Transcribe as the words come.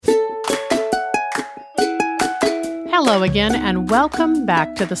Hello again, and welcome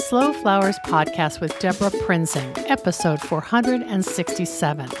back to the Slow Flowers podcast with Deborah Prinzing, episode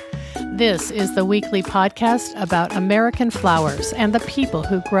 467. This is the weekly podcast about American flowers and the people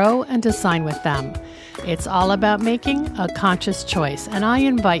who grow and design with them. It's all about making a conscious choice, and I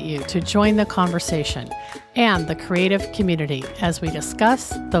invite you to join the conversation and the creative community as we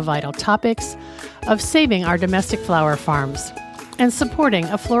discuss the vital topics of saving our domestic flower farms and supporting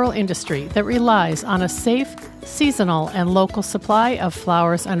a floral industry that relies on a safe, seasonal, and local supply of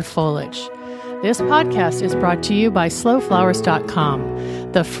flowers and foliage. This podcast is brought to you by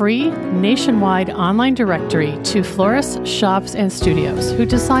slowflowers.com, the free nationwide online directory to florists, shops, and studios who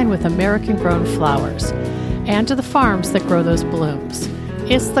design with American-grown flowers, and to the farms that grow those blooms.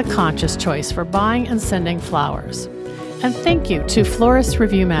 It's the conscious choice for buying and sending flowers. And thank you to Florist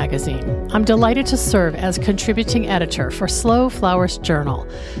Review Magazine. I'm delighted to serve as contributing editor for Slow Flowers Journal,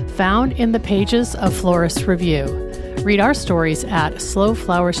 found in the pages of Florist Review. Read our stories at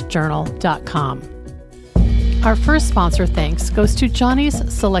slowflowersjournal.com. Our first sponsor thanks goes to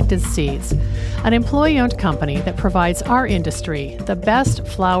Johnny's Selected Seeds, an employee-owned company that provides our industry the best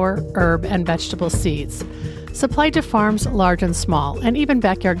flower, herb, and vegetable seeds, supplied to farms large and small, and even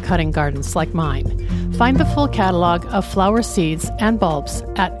backyard cutting gardens like mine. Find the full catalog of flower seeds and bulbs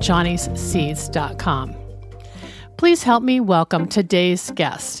at johnnysseeds.com. Please help me welcome today's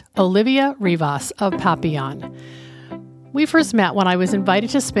guest, Olivia Rivas of Papillon. We first met when I was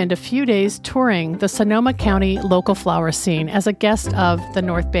invited to spend a few days touring the Sonoma County local flower scene as a guest of the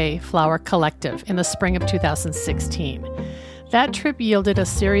North Bay Flower Collective in the spring of 2016. That trip yielded a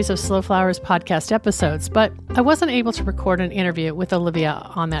series of Slow Flowers podcast episodes, but I wasn't able to record an interview with Olivia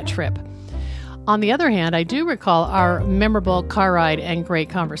on that trip. On the other hand, I do recall our memorable car ride and great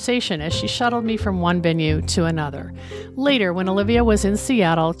conversation as she shuttled me from one venue to another. Later, when Olivia was in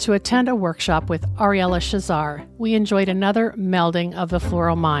Seattle to attend a workshop with Ariella Shazar, we enjoyed another melding of the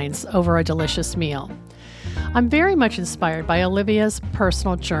floral minds over a delicious meal. I'm very much inspired by Olivia's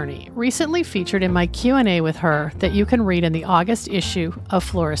personal journey, recently featured in my Q&A with her that you can read in the August issue of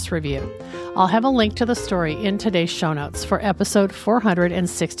Florist Review. I'll have a link to the story in today's show notes for episode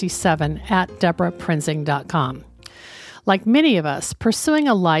 467 at deborahprinzing.com. Like many of us, pursuing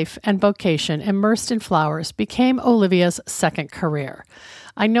a life and vocation immersed in flowers became Olivia's second career.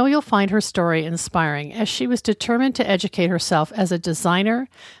 I know you'll find her story inspiring, as she was determined to educate herself as a designer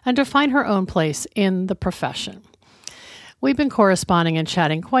and to find her own place in the profession. We've been corresponding and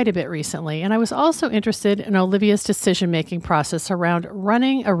chatting quite a bit recently, and I was also interested in Olivia's decision-making process around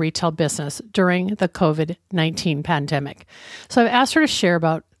running a retail business during the COVID-19 pandemic. So I've asked her to share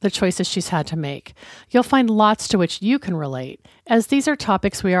about the choices she's had to make. You'll find lots to which you can relate, as these are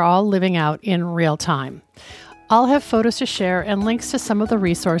topics we are all living out in real time. I'll have photos to share and links to some of the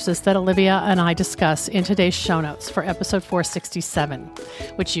resources that Olivia and I discuss in today's show notes for episode 467,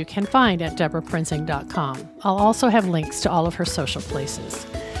 which you can find at deborahprinzing.com. I'll also have links to all of her social places.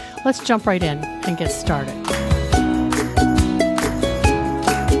 Let's jump right in and get started.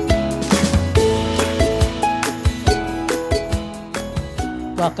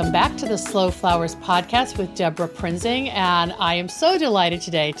 Welcome back to the Slow Flowers podcast with Deborah Prinzing, and I am so delighted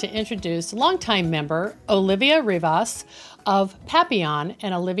today to introduce longtime member Olivia Rivas of Papillon,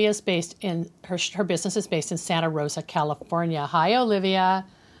 and Olivia's based in her business is based in Santa Rosa, California. Hi, Olivia.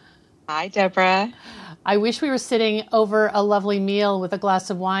 Hi, Deborah. I wish we were sitting over a lovely meal with a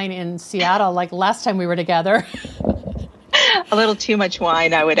glass of wine in Seattle like last time we were together. A little too much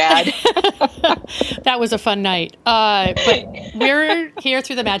wine, I would add. That was a fun night. But we're here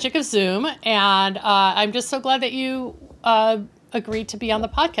through the magic of Zoom, and I'm just so glad that you agreed to be on the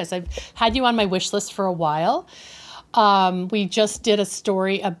podcast. I've had you on my wish list for a while. We just did a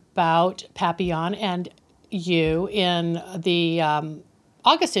story about Papillon and you in the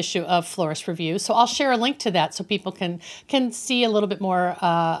August issue of Florist Review. So I'll share a link to that so people can see a little bit more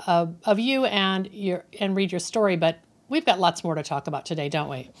of you and read your story. But we've got lots more to talk about today, don't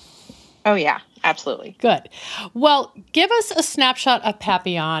we? Oh, yeah, absolutely. Good. Well, give us a snapshot of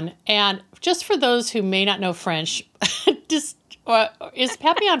Papillon. And just for those who may not know French, is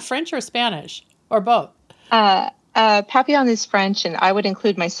Papillon French or Spanish or both? Papillon is French, and I would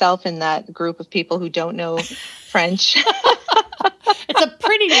include myself in that group of people who don't know French. It's a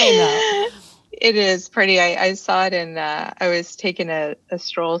pretty name, though. It is pretty. I saw it, and I was taking a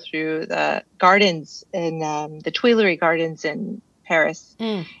stroll through the gardens in the Tuileries Gardens in Paris,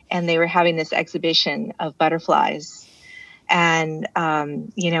 and they were having this exhibition of butterflies. And,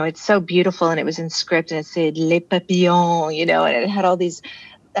 it's so beautiful, and it was in script, and it said Les Papillons, and it had all these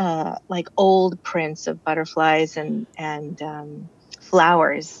like old prints of butterflies and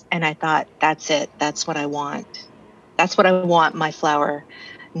flowers. And I thought, that's it. That's what I want. that's what I want my flower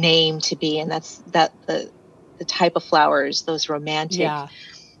name to be. And that's the type of flowers, those romantic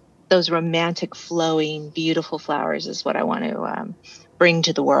flowing, beautiful flowers is what I want to bring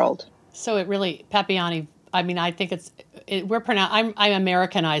to the world. So it really, Papillon, I mean, I think I'm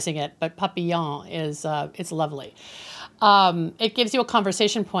Americanizing it, but Papillon is, it's lovely. It gives you a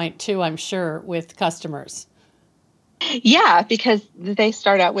conversation point too, I'm sure, with customers. Yeah, because they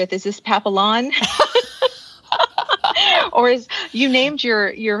start out with, is this Papillon? Or you named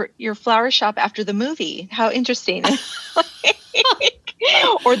your flower shop after the movie? How interesting.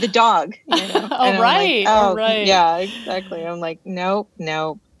 Or the dog. Right. Right. Yeah, exactly. I'm like, nope.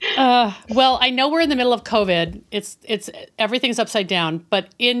 Well, I know we're in the middle of COVID. It's everything's upside down. But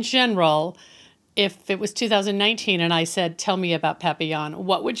in general, if it was 2019 and I said, tell me about Papillon,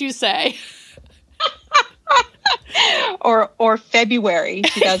 what would you say? or February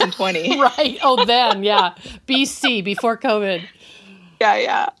 2020. Right. Oh, then, yeah. BC, before COVID.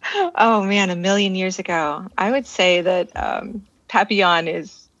 Yeah. Oh, man, a million years ago. I would say that Papillon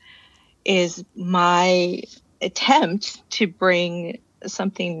is my attempt to bring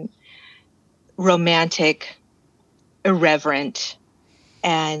something romantic, irreverent,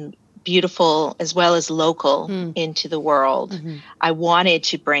 and beautiful, as well as local, into the world. Mm-hmm. I wanted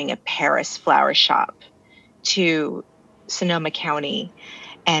to bring a Paris flower shop to Sonoma County,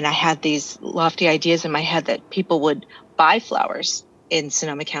 and I had these lofty ideas in my head that people would buy flowers in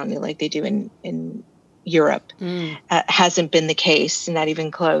Sonoma County like they do in Europe. Hasn't been the case, not even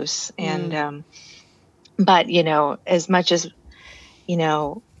close. And but as much as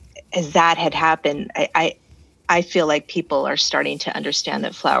as that had happened, I feel like people are starting to understand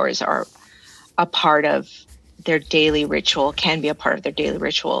that flowers are a part of their daily ritual, can be a part of their daily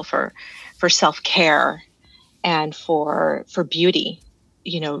ritual for self-care and for beauty,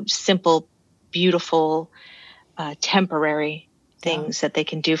 simple, beautiful, temporary things that they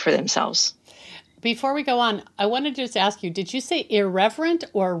can do for themselves. Before we go on, I wanted to just ask you, did you say irreverent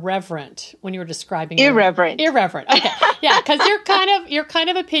or reverent when you were describing irreverent? Irreverent. Okay. Yeah, because you're kind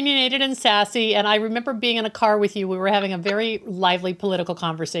of opinionated and sassy, and I remember being in a car with you. We were having a very lively political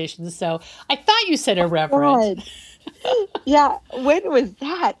conversation, so I thought you said irreverent. God. Yeah, when was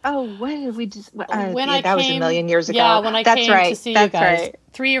that? Oh, when did we just? That was a million years ago. Yeah, when I came to see you guys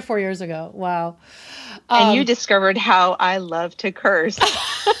 3 or 4 years ago. Wow. And you discovered how I love to curse.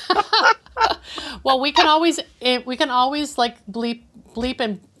 Well, we can always like bleep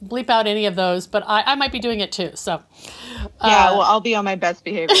out any of those, but I might be doing it too. So yeah, well, I'll be on my best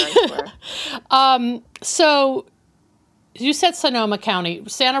behavior, I swear. So you said Sonoma County.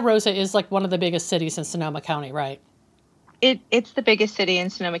 Santa Rosa is like one of the biggest cities in Sonoma County, right? It's the biggest city in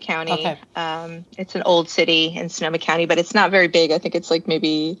Sonoma County. Okay. It's an old city in Sonoma County, but it's not very big. I think it's like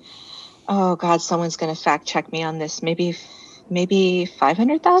maybe, oh God, someone's going to fact check me on this. Maybe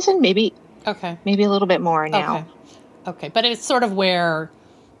 500,000, maybe. Okay. Maybe a little bit more now. Okay. But it's sort of where,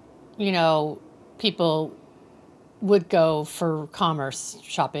 people would go for commerce,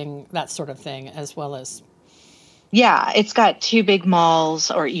 shopping, that sort of thing, as well as. Yeah, it's got 2 big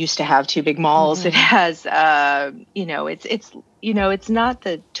malls, or it used to have 2 big malls. Mm-hmm. It has, it's not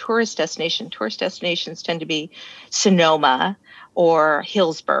the tourist destination. Tourist destinations tend to be Sonoma or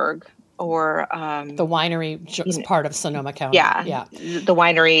Hillsburg or the winery part of Sonoma County. Yeah. The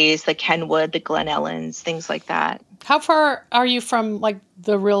wineries, the Kenwood, the Glen Ellens, things like that. How far are you from like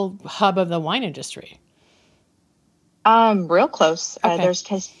the real hub of the wine industry? Real close. Okay. There's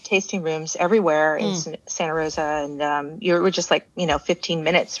tasting rooms everywhere in Santa Rosa, and we're just 15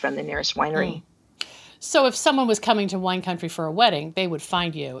 minutes from the nearest winery. So if someone was coming to Wine Country for a wedding, they would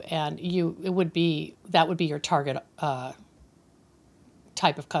find you, and that would be your target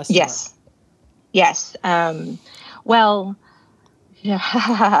type of customer. Yes. Well,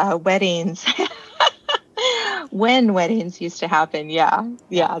 weddings. When weddings used to happen,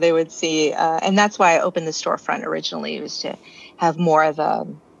 they would see, and that's why I opened the storefront originally. It was to have more of a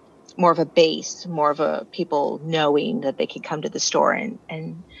base, more of a people knowing that they could come to the store and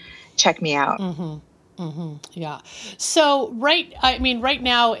check me out. Mm-hmm. Mm-hmm. Yeah. So right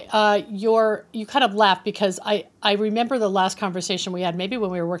now, you kind of laugh because I remember the last conversation we had, maybe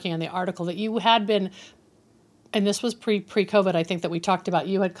when we were working on the article, that you had been, and this was pre-COVID, I think, that we talked about,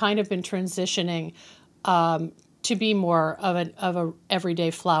 you had kind of been transitioning to be more of a everyday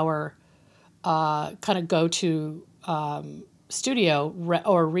flower kind of go-to studio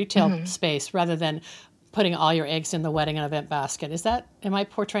or retail space, rather than putting all your eggs in the wedding and event basket. Am I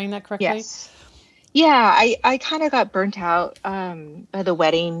portraying that correctly? Yes. Yeah, I kind of got burnt out by the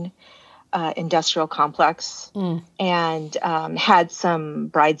wedding industrial complex and had some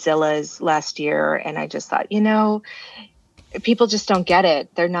bridezillas last year. And I just thought, people just don't get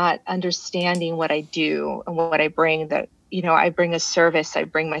it. They're not understanding what I do and what I bring. That, I bring a service. I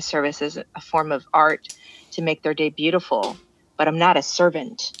bring my service as a form of art to make their day beautiful. But I'm not a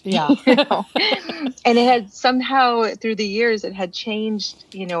servant. Yeah. And it had somehow through the years, it had changed,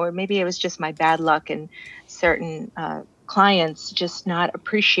 or maybe it was just my bad luck and certain clients just not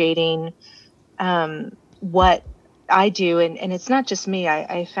appreciating what I do. And it's not just me.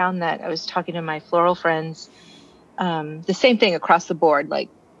 I found that I was talking to my floral friends, the same thing across the board. Like,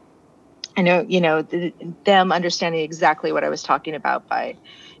 I know, them understanding exactly what I was talking about by,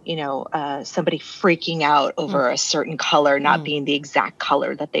 somebody freaking out over a certain color not being the exact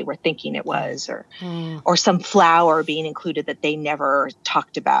color that they were thinking it was, or some flower being included that they never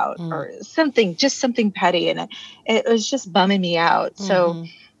talked about, or something petty. And it was just bumming me out. So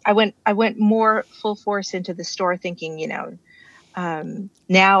I went more full force into the store thinking,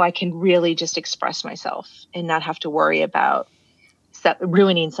 now I can really just express myself and not have to worry about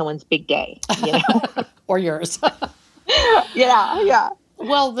ruining someone's big day, or yours. Yeah.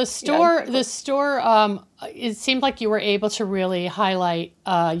 Well, the store, it seemed like you were able to really highlight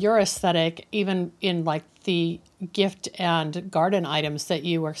your aesthetic, even in like the gift and garden items that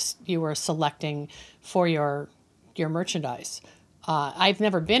you were selecting for your merchandise. I've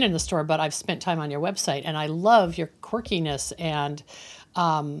never been in the store, but I've spent time on your website, and I love your quirkiness. And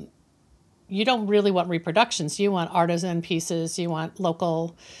you don't really want reproductions. You want artisan pieces. You want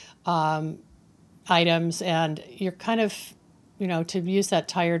local items, and you're kind of, to use that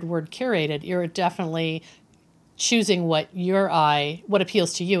tired word, curated. You're definitely choosing what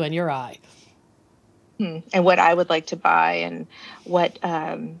appeals to you and your eye. And what I would like to buy, and what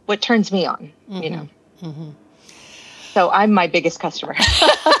turns me on, So I'm my biggest customer.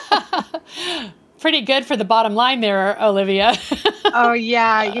 Pretty good for the bottom line there, Olivia. Oh,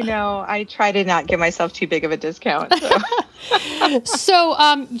 yeah. I try to not give myself too big of a discount. So,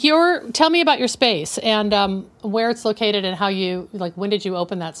 tell me about your space and where it's located and how when did you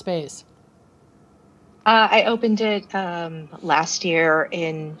open that space? I opened it last year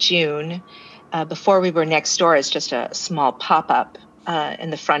in June. Before we were next door as just a small pop-up in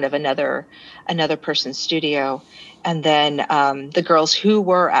the front of another person's studio. And then the girls who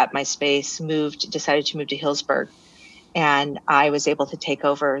were at my space decided to move to Hillsburg. And I was able to take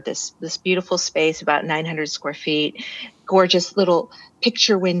over this beautiful space, about 900 square feet, gorgeous little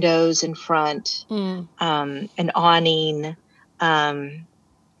picture windows in front, an awning. I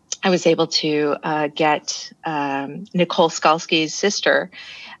was able to get Nicole Skalski's sister,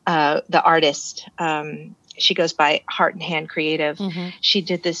 the artist. She goes by Heart and Hand Creative. She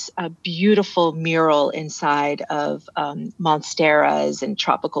did this beautiful mural inside of monsteras and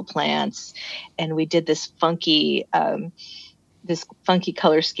tropical plants, and we did this funky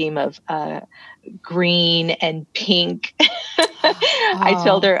color scheme of green and pink. I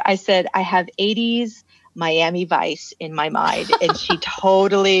told her, I said, I have 80s Miami Vice in my mind, and she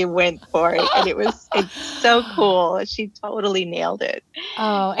totally went for it, and it's so cool. She totally nailed it.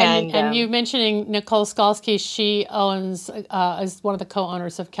 Oh, and you mentioning Nicole Skalski, she owns is one of the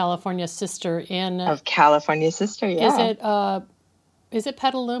co-owners of California Sister California Sister, yeah. Is it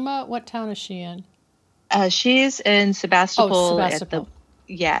Petaluma? What town is she in? She's in Sebastopol.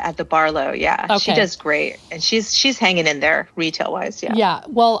 At the Barlow. Yeah. Okay. She does great. And she's hanging in there retail wise. Yeah. Yeah.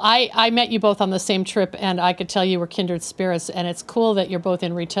 Well, I met you both on the same trip, and I could tell you were kindred spirits, and it's cool that you're both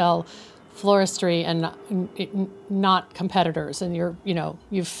in retail floristry and not competitors. And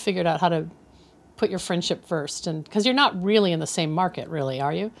you've figured out how to put your friendship first, and because you're not really in the same market, really,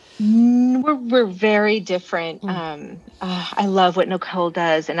 are you? We're very different. I love what Nicole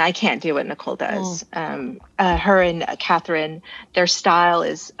does, and I can't do what Nicole does. Her and Catherine, their style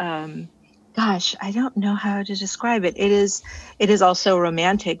is, gosh, I don't know how to describe it. It is also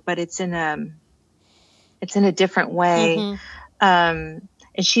romantic, but it's in a different way.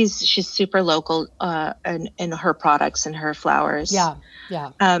 And she's super local in her products and her flowers. Yeah.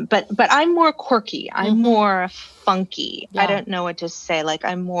 But I'm more quirky. I'm more funky. Yeah. I don't know what to say. Like,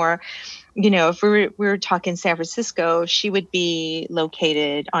 I'm more, if we were talking San Francisco, she would be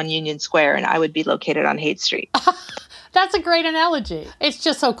located on Union Square and I would be located on Haight Street. That's a great analogy. It's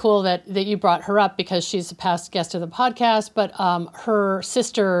just so cool that you brought her up because she's a past guest of the podcast. But her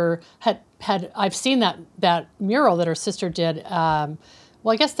sister had I've seen that mural that her sister did.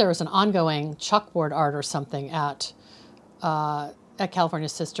 Well, I guess there was an ongoing chalkboard art or something at at California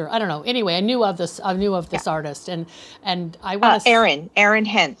Sister. I don't know. Anyway, I knew of this artist, and I want to. Erin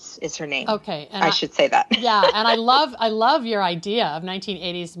Hentz is her name. Okay, and I should say that. Yeah, and I love your idea of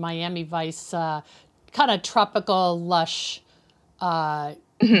 1980s Miami Vice, kind of tropical, lush,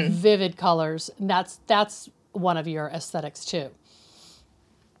 vivid colors. And that's one of your aesthetics too.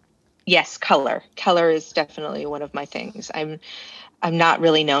 Yes, color. Color is definitely one of my things. I'm not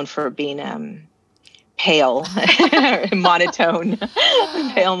really known for being pale, monotone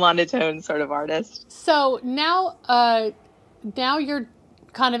sort of artist. So now you're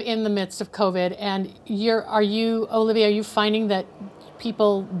kind of in the midst of COVID, and Olivia, are you finding that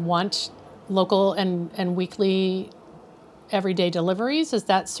people want local and weekly everyday deliveries? Has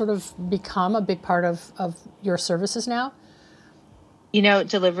that sort of become a big part of your services now?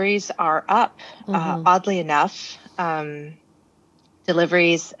 Deliveries are up. Oddly enough,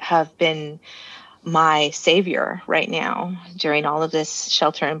 deliveries have been my savior right now during all of this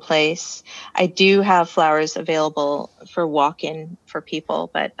shelter in place. I do have flowers available for walk-in for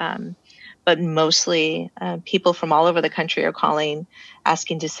people, but mostly people from all over the country are calling,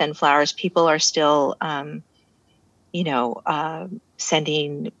 asking to send flowers. People are still,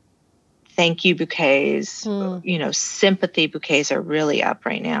 sending thank you bouquets. Sympathy bouquets are really up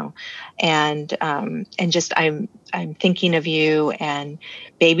right now, and just I'm thinking of you, and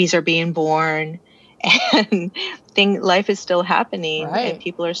babies are being born, and life is still happening, right. And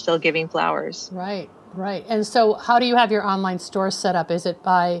people are still giving flowers. Right. And so, how do you have your online store set up? Is it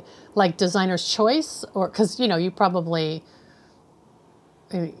by like designer's choice, or because you probably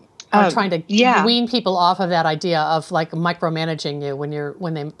are trying to wean people off of that idea of like micromanaging you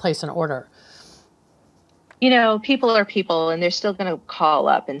when they place an order? People are people, and they're still going to call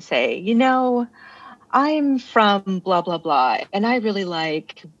up and say, I'm from blah, blah, blah, and I really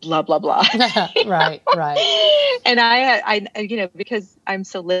like blah, blah, blah. Right. And I because I'm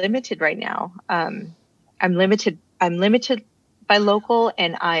so limited right now, I'm limited by local,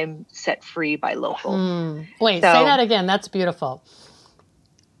 and I'm set free by local. Wait, say that again. That's beautiful.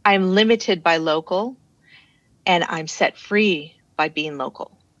 I'm limited by local, and I'm set free by being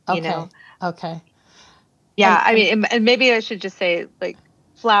local. Okay. Yeah, and maybe I should just say like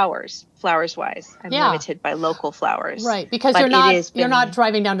flowers wise, I'm limited by local flowers. Right, because you're not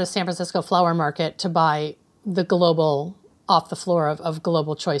driving down to San Francisco Flower Market to buy the global off the floor of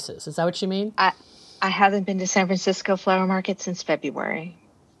Global Choices. Is that what you mean? I haven't been to San Francisco Flower Market since February.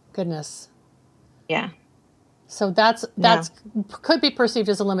 Goodness. Yeah. So that's could be perceived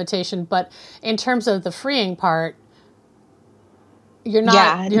as a limitation, but in terms of the freeing part, you're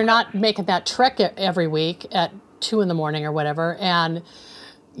not making that trek every week at 2 a.m. or whatever, and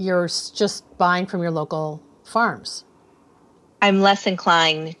you're just buying from your local farms. I'm less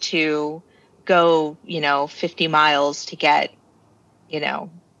inclined to go, 50 miles to get,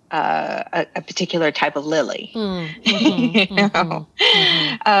 a particular type of lily. I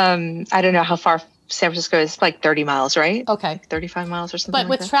don't know how far San Francisco is, like 30 miles, right? Okay. Like 35 miles or something. But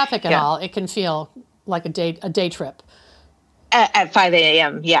with traffic and all, it can feel like a day trip. At 5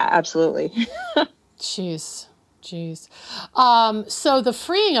 a.m. Yeah, absolutely. Jeez. So the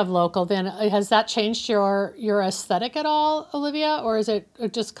freeing of local, then, has that changed your aesthetic at all, Olivia? Or is it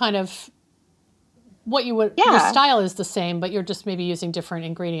just kind of what you would, your style is the same, but you're just maybe using different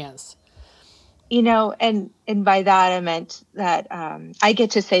ingredients? And by that I meant that I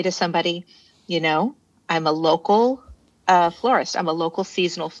get to say to somebody, I'm a local florist. I'm a local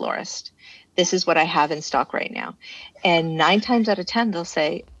seasonal florist. This is what I have in stock right now. And 9 times out of 10, they'll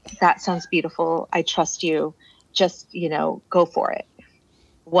say, that sounds beautiful. I trust you. Just, go for it.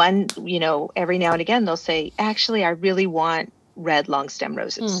 One, every now and again, they'll say, actually, I really want red long stem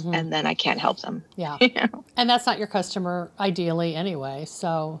roses. And then I can't help them. Yeah. And that's not your customer ideally anyway.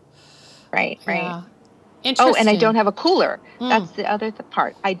 So. Right. Yeah. Oh, and I don't have a cooler. That's the other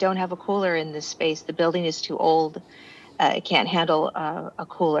part. I don't have a cooler in this space. The building is too old. It can't handle a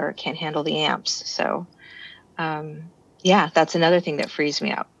cooler. It can't handle the amps. So, that's another thing that frees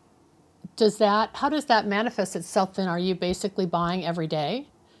me up. How does that manifest itself then? Are you basically buying every day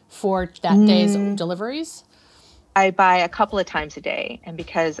for that day's deliveries? I buy a couple of times a day. And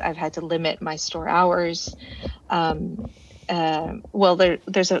because I've had to limit my store hours, there's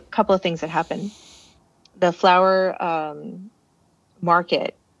a couple of things that happen. The flower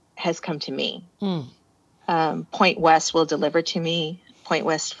market has come to me. Point West will deliver to me, Point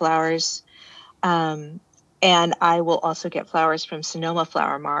West flowers. And I will also get flowers from Sonoma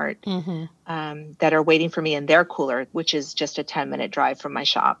Flower Mart that are waiting for me in their cooler, which is just a 10-minute drive from my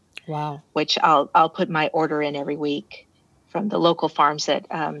shop. Wow. Which I'll put my order in every week from the local farms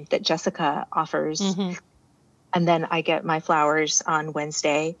that Jessica offers. And then I get my flowers on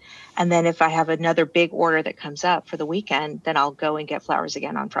Wednesday. And then if I have another big order that comes up for the weekend, then I'll go and get flowers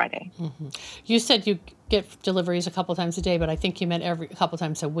again on Friday. Mm-hmm. You said you get deliveries a couple times a day, but I think you meant a couple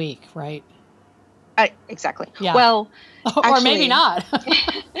times a week, right? Exactly. Yeah. Well, or actually, maybe not.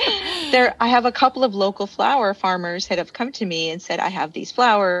 I have a couple of local flower farmers that have come to me and said, I have these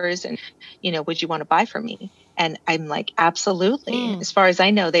flowers and, would you want to buy from me? And I'm like, absolutely. As far as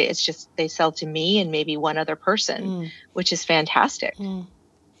I know, it's just they sell to me and maybe one other person, which is fantastic.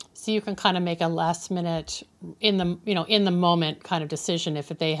 So you can kind of make a last minute in the moment kind of decision if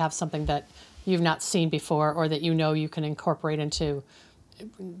they have something that you've not seen before or that you can incorporate into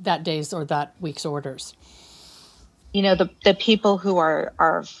that day's or that week's orders. The people who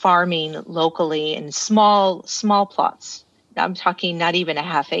are farming locally in small plots, I'm talking not even a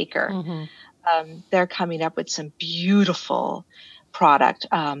half acre, they're coming up with some beautiful product.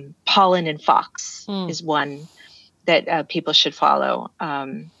 Pollen and Fox is one that people should follow.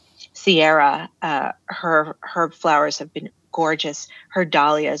 Sierra, her flowers have been gorgeous. Her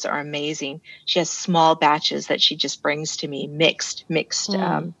dahlias are amazing. She has small batches that she just brings to me, mixed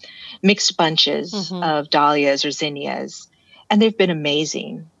bunches of dahlias or zinnias, and they've been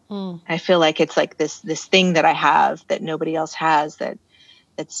amazing. I feel like it's like this thing that I have that nobody else has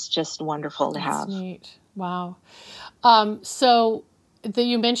that's just wonderful to have. That's neat. Wow. So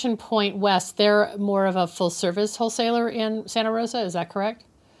you mentioned Point West. They're more of a full service wholesaler in Santa Rosa. Is that correct?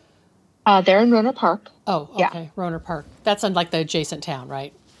 They're in Rohnert Park. Oh, okay. Yeah. Rohnert Park. That's in like the adjacent town,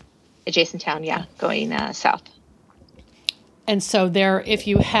 right? Adjacent town, yeah. Going south. And so there, if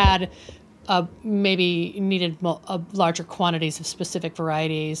you had maybe needed larger quantities of specific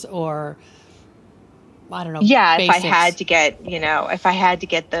varieties or, I don't know. Yeah, basics. if I had to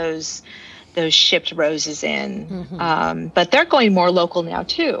get those shipped roses in. But they're going more local now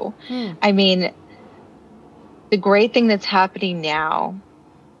too. I mean, the great thing that's happening now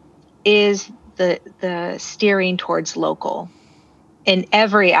is the steering towards local in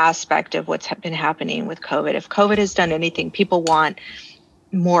every aspect of what's been happening with COVID. If COVID has done anything, people want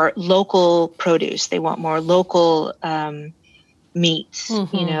more local produce. They want more local meats,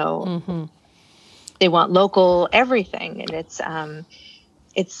 They want local everything. And it's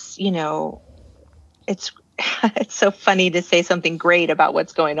so funny to say something great about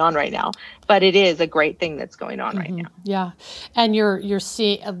what's going on right now, but it is a great thing that's going on right now. Yeah. And you're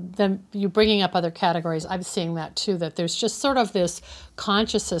seeing you bringing up other categories. I'm seeing that too, that there's just sort of this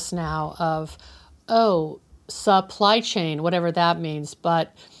consciousness now of, supply chain, whatever that means.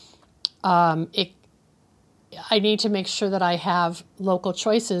 But I need to make sure that I have local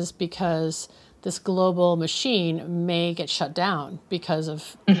choices because this global machine may get shut down because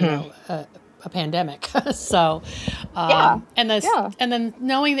of, a pandemic. So, and then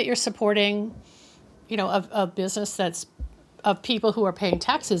knowing that you're supporting, a business that's of people who are paying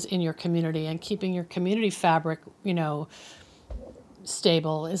taxes in your community and keeping your community fabric,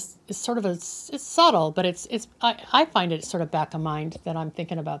 stable is sort of it's subtle, but I find it sort of back of mind that I'm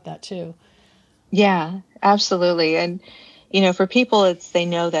thinking about that too. Yeah, absolutely. And, for people, they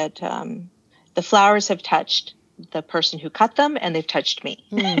know that the flowers have touched the person who cut them and they've touched me,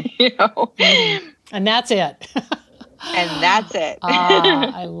 And that's it. And that's it.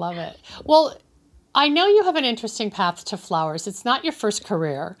 I love it. Well, I know you have an interesting path to flowers. It's not your first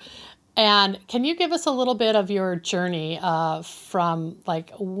career. And can you give us a little bit of your journey from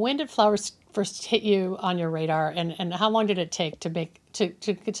when did flowers first hit you on your radar and how long did it take to get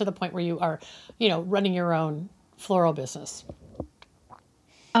to the point where you are, running your own floral business?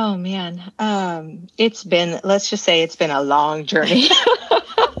 Oh man. Let's just say it's been a long journey.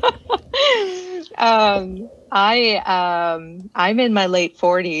 I'm in my late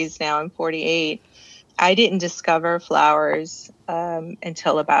 40s now. I'm 48. I didn't discover flowers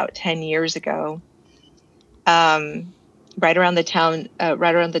until about 10 years ago. Right around the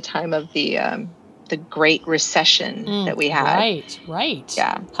time of the Great Recession that we had. Right.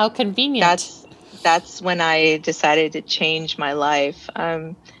 Yeah. How convenient. That's when I decided to change my life.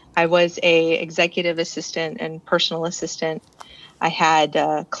 I was a executive assistant and personal assistant. I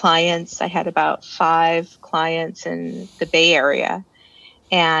had clients. I had about 5 clients in the Bay Area.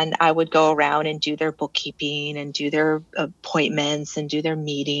 And I would go around and do their bookkeeping and do their appointments and do their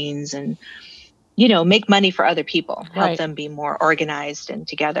meetings and, make money for other people, help them be more organized and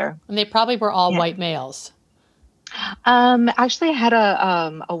together. And they probably were all white males. Actually, I had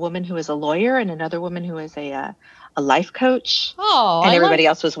a woman who was a lawyer and another woman who was a life coach. Oh, and everybody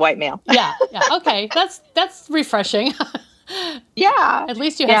else was white male. Yeah. Okay, that's refreshing. Yeah. At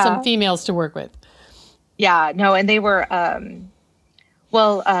least you had some females to work with. Yeah. No, and they were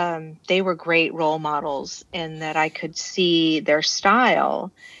Well, they were great role models in that I could see their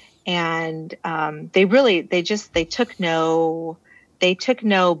style, and they took no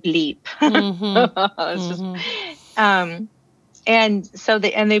bleep. It's just, um, and so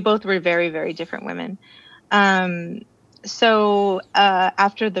they both were very, very different women. Um, so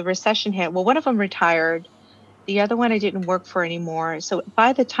after the recession hit, well, one of them retired. The other one I didn't work for anymore. So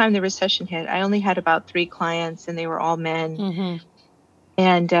by the time the recession hit, I only had about 3 clients, and they were all men.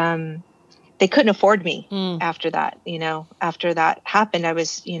 And they couldn't afford me after that. After that happened, I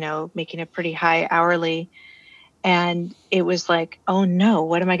was, making a pretty high hourly. And it was like, oh no,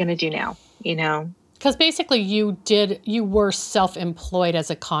 what am I going to do now? Because basically you were self-employed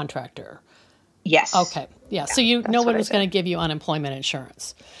as a contractor. Yes. Okay. Yeah. So no one was going to give you unemployment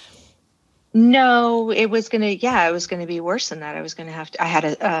insurance. No, it was going to be worse than that. I was going to have to, I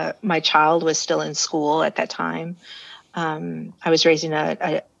had my child was still in school at that time. I was raising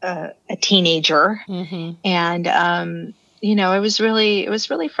a teenager, and, it was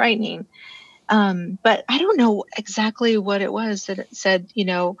really frightening. But I don't know exactly what it was that it said,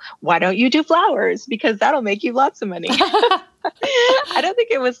 why don't you do flowers? Because that'll make you lots of money. I don't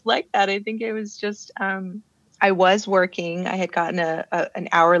think it was like that. I think it was just, I was working. I had gotten an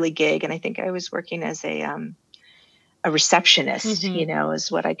hourly gig, and I think I was working as a receptionist, is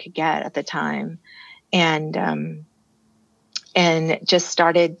what I could get at the time. And just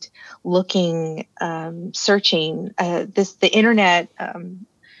started looking, searching, the internet,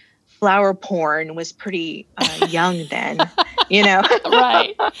 flower porn was pretty young then,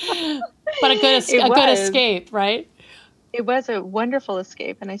 Right. But a good escape, right? It was a wonderful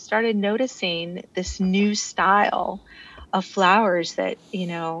escape. And I started noticing this new style of flowers that,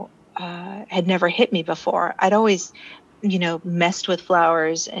 had never hit me before. I'd always, messed with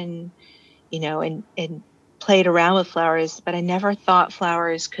flowers and played around with flowers, but I never thought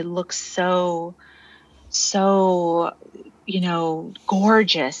flowers could look so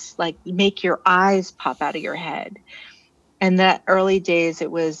gorgeous, like make your eyes pop out of your head. And that early days, it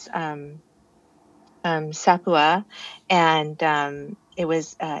was Sapua, and it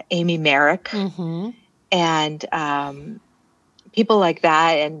was Amy Merrick, and people like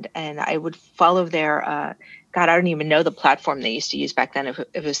that. And I would follow their, God, I don't even know the platform they used to use back then. If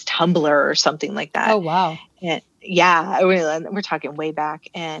it was Tumblr or something like that. Oh, wow. And yeah, we're talking way back.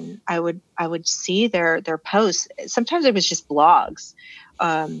 And I would see their posts. Sometimes it was just blogs.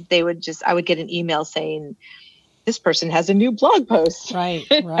 I would get an email saying, this person has a new blog post. Right.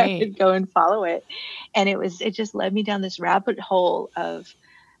 I could go and follow it. And it just led me down this rabbit hole of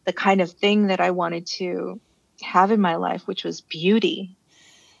the kind of thing that I wanted to have in my life, which was beauty.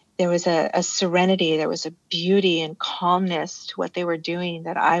 There was a serenity, there was a beauty and calmness to what they were doing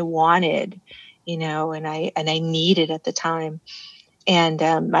that I wanted, and I needed at the time. And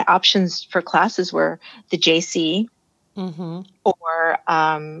my options for classes were the JC, or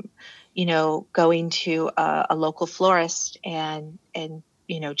going to a local florist and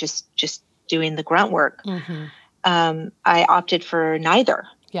just doing the grunt work. I opted for neither.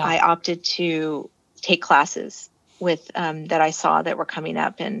 Yeah. I opted to take classes with that I saw that were coming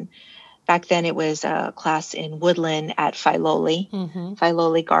up. And back then it was a class in Woodland at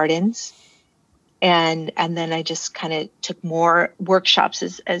Filoli Gardens. And then I just kind of took more workshops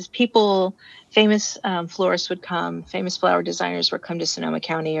as people, famous florists would come, famous flower designers would come to Sonoma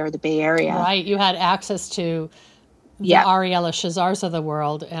County or the Bay Area. Right. You had access to the Ariella Shazars of the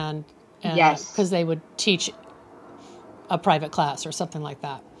world, and yes, because they would teach a private class or something like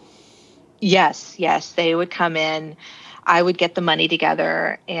that. Yes, they would come in. I would get the money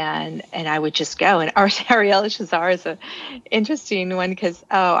together, and I would just go. And Ariella Shazar is an interesting one because,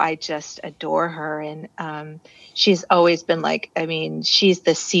 I just adore her. And she's always been she's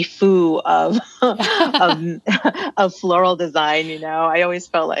the Sifu of floral design. I always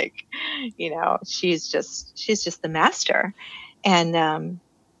felt like, she's just the master. And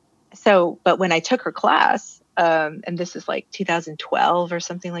but when I took her class, and this is like 2012 or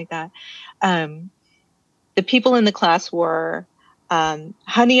something like that, the people in the class were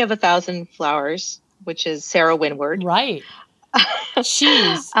Honey of 1,000 Flowers, which is Sarah Winward. Right.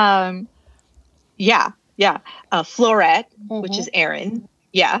 She's. Florette, which is Erin.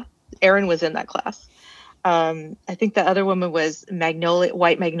 Yeah, Erin was in that class. I think the other woman was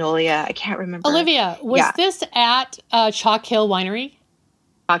White Magnolia. I can't remember. Olivia, was this at Chalk Hill Winery?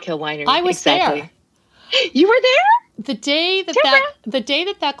 Chalk Hill Winery. I was there. You were there? The day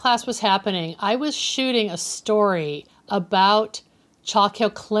that class was happening, I was shooting a story about Chalk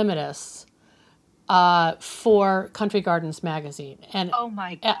Hill clematis for Country Gardens magazine, and oh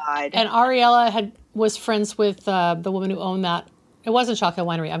my God! And Ariella was friends with the woman who owned that It wasn't Chalk Hill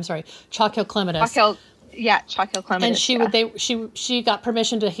Winery. I'm sorry, Chalk Hill Clematis. Chalk Hill Clematis. And she got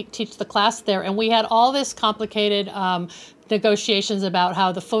permission to teach the class there, and we had all this complicated negotiations about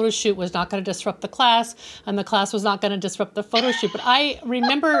how the photo shoot was not going to disrupt the class, and the class was not going to disrupt the photo shoot. But I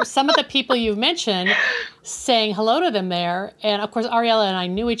remember some of the people you've mentioned saying hello to them there, and of course Ariella and I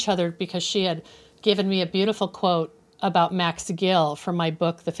knew each other because she had given me a beautiful quote about Max Gill from my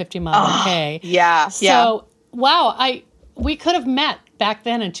book, The 50 Mile K. Yeah. So wow, we could have met back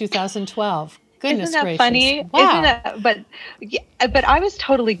then in 2012. Goodness Isn't that gracious. funny? Wow. But I was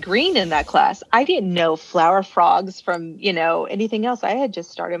totally green in that class. I didn't know flower frogs from, anything else. I had just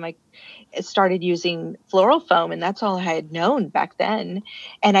started using floral foam, and that's all I had known back then.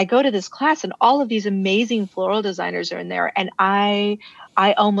 And I go to this class and all of these amazing floral designers are in there, and I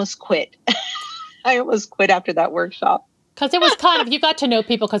almost quit. I almost quit after that workshop. Because it was kind of, you got to know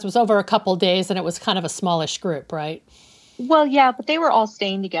people because it was over a couple of days and it was kind of a smallish group, right? Well, yeah, but they were all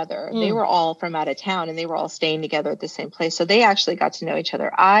staying together. They were all from out of town, and they were all staying together at the same place. So they actually got to know each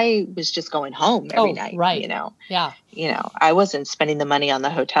other. I was just going home every night, right. Yeah. I wasn't spending the money on the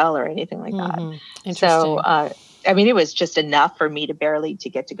hotel or anything like that. Interesting. So, it was just enough for me to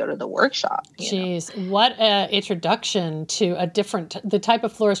get to go to the workshop. Jeez, what an introduction to the type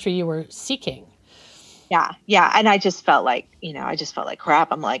of floristry you were seeking. Yeah. And I just felt like,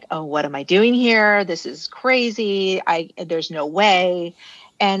 crap. I'm like, oh, what am I doing here? This is crazy. There's no way.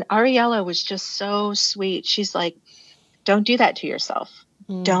 And Ariella was just so sweet. She's like, don't do that to yourself.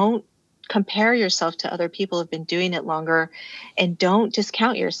 Don't compare yourself to other people who've been doing it longer, and don't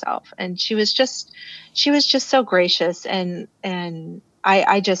discount yourself. And she was just so gracious. And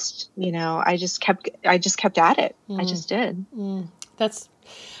I just kept at it. I just did.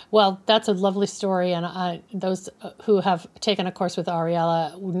 That's a lovely story, and those who have taken a course with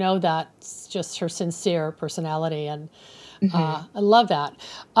Ariella know that's just her sincere personality, and I love that.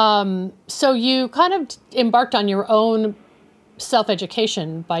 So you kind of embarked on your own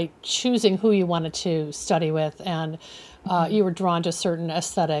self-education by choosing who you wanted to study with, and you were drawn to certain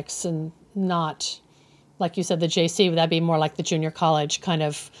aesthetics and not, like you said, the JC. Would that be more like the junior college kind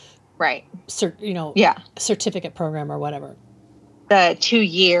of, right? Certificate program or whatever. The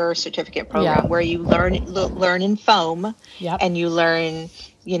 2-year certificate program where you learn in foam, and you learn,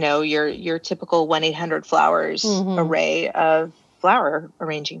 your typical 1-800 flowers array of flower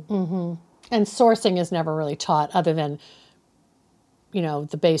arranging. And sourcing is never really taught other than,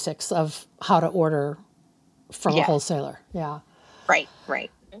 the basics of how to order from a wholesaler. Yeah. Right.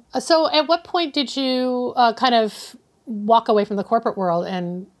 So at what point did you kind of walk away from the corporate world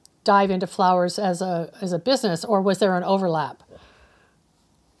and dive into flowers as a business, or was there an overlap?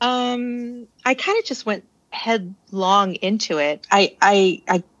 I kind of just went headlong into it.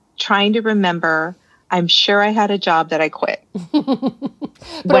 I trying to remember. I'm sure I had a job that I quit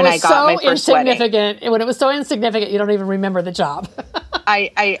when I got my first wedding. When it was so insignificant, you don't even remember the job.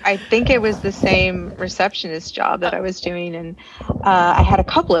 I think it was the same receptionist job that I was doing, and I had a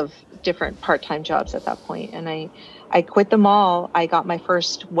couple of different part-time jobs at that point, and I quit them all. I got my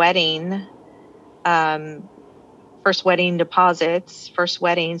first wedding. First wedding deposits, first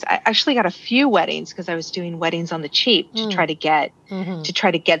weddings. I actually got a few weddings because I was doing weddings on the cheap to try to get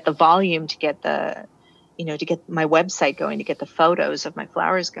the volume, to get to get my website going, to get the photos of my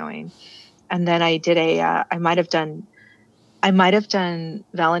flowers going. And then I did I might have done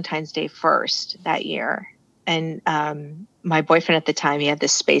Valentine's Day first that year. And my boyfriend at the time, he had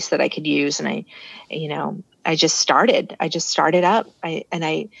this space that I could use, and I just started up.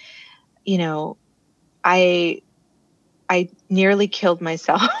 I nearly killed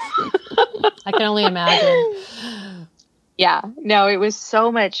myself. I can only imagine. Yeah, no, it was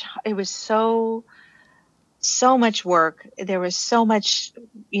so much work. There was so much,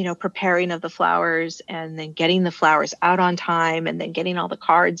 preparing of the flowers, and then getting the flowers out on time, and then getting all the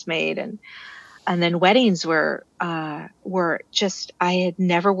cards made. And then weddings were just, I had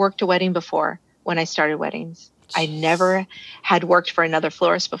never worked a wedding before when I started weddings. I never had worked for another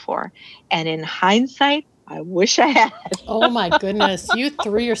florist before. And in hindsight, I wish I had. Oh my goodness. You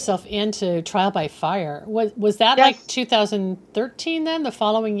threw yourself into trial by fire. Was that like 2013 then, the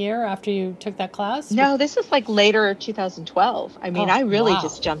following year after you took that class? No, this is like later 2012. I really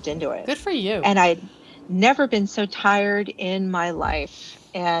just jumped into it. Good for you. And I'd never been so tired in my life.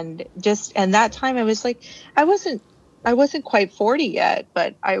 And that time I was like, I wasn't quite 40 yet,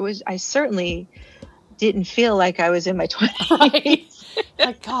 but I certainly didn't feel like I was in my 20s. Right.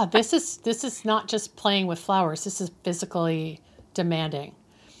 Like, God, this is not just playing with flowers. This is physically demanding.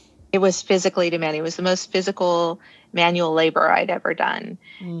 It was physically demanding. It was the most physical manual labor I'd ever done.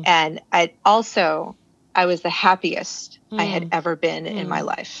 And I also, I was the happiest I had ever been in my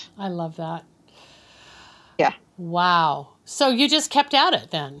life. I love that. Yeah. Wow. So you just kept at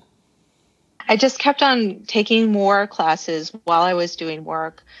it then? I just kept on taking more classes while I was doing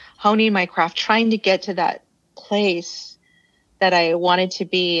work, honing my craft, trying to get to that place that I wanted to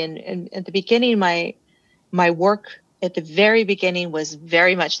be. And at the beginning, my work at the very beginning was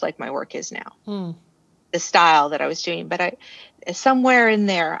very much like my work is now. The style that I was doing. But somewhere in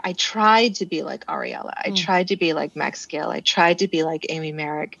there, I tried to be like Ariella. I tried to be like Max Gill. I tried to be like Amy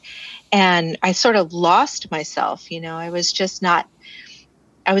Merrick. And I sort of lost myself. I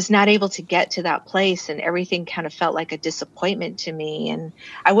was not able to get to that place, and everything kind of felt like a disappointment to me. And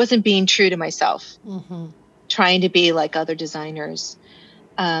I wasn't being true to myself, trying to be like other designers.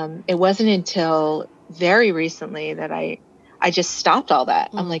 It wasn't until very recently that I just stopped all that.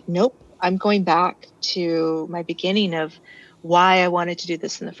 I'm like, nope, I'm going back to my beginning of why I wanted to do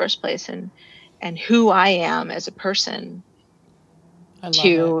this in the first place, and who I am as a person.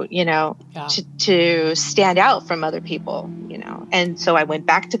 To to stand out from other people, and so I went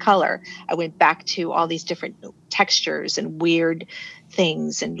back to color. I went back to all these different textures and weird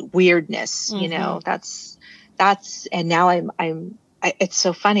things and weirdness. That's and now it's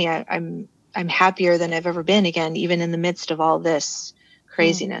so funny. I'm happier than I've ever been again, even in the midst of all this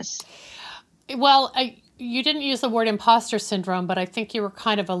craziness. Well, you didn't use the word imposter syndrome, but I think you were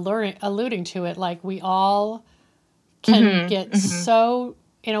kind of alluding to it. Like, we all can get so,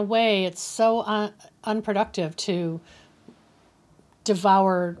 in a way, it's so unproductive to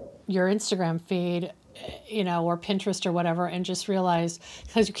devour your Instagram feed, or Pinterest or whatever, and just realize,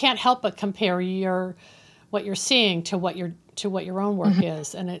 because you can't help but compare what you're seeing to what your own work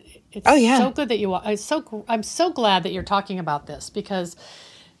is. And it's so good that I'm so glad that you're talking about this, because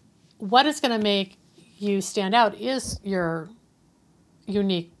what is going to make you stand out is your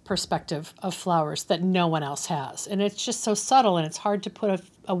unique perspective of flowers that no one else has. And it's just so subtle, and it's hard to put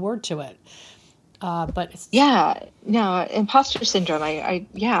a word to it. But it's... imposter syndrome. I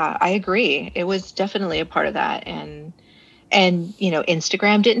agree. It was definitely a part of that. And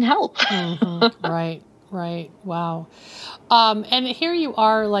Instagram didn't help. Right. Wow. And here you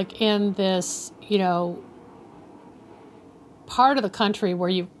are, like, in this, part of the country where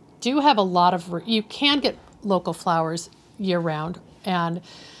you do have a lot of, you can get local flowers year round. And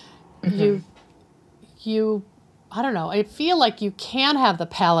you, I don't know, I feel like you can have the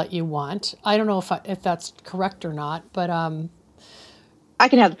palette you want. I don't know if that's correct or not, but I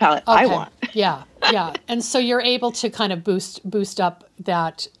can have the palette I want. Yeah. And so you're able to kind of boost up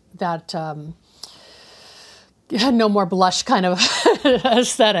that no more blush kind of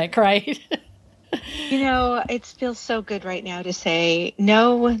aesthetic, right? It feels so good right now to say,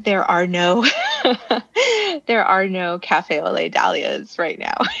 no, there are no Cafe Au Lait dahlias right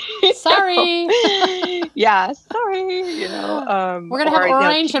now. Sorry. Yeah, sorry. We're going to have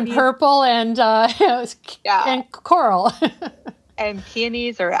orange and purple and coral. And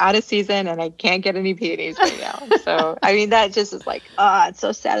peonies are out of season, and I can't get any peonies right now. So, that just is like, it's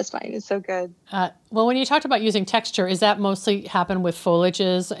so satisfying. It's so good. Well, when you talked about using texture, is that mostly happen with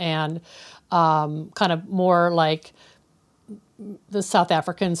foliages and kind of more like the South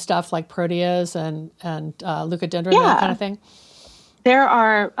African stuff, like proteas and leucadendron, that kind of thing? There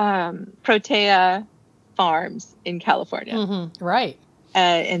are protea farms in California. Right.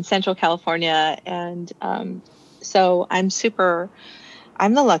 In Central California. And so I'm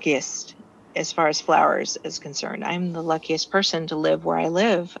the luckiest as far as flowers is concerned. I'm the luckiest person to live where I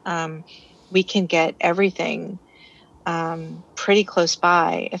live. We can get everything pretty close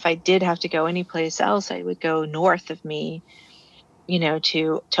by. If I did have to go anyplace else, I would go north of me,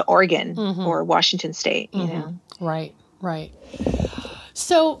 to Oregon or Washington State, Right.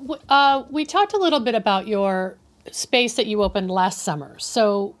 So we talked a little bit about your space that you opened last summer.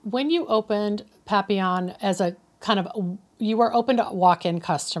 So when you opened Papillon as a kind of, you were open to walk-in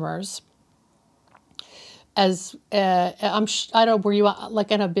customers. As I don't know, were you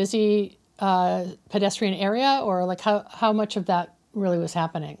like in a busy pedestrian area, or like how much of that really was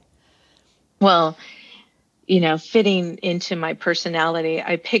happening? Well, fitting into my personality,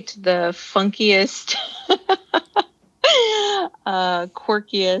 I picked the funkiest,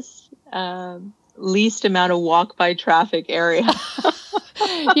 quirkiest, least amount of walk by traffic area.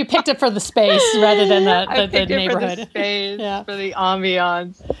 You picked it for the space rather than the neighborhood. For the space, for the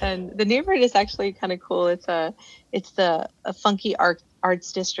ambiance, and the neighborhood is actually kind of cool. It's a funky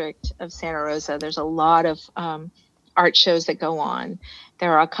arts district of Santa Rosa. There's a lot of art shows that go on.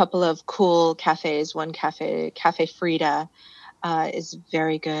 There are a couple of cool cafes. One cafe, Cafe Frida, is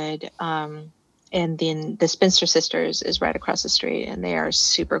very good. and then the Spinster Sisters is right across the street, and they are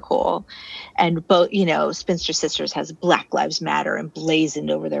super cool. And both, Spinster Sisters has Black Lives Matter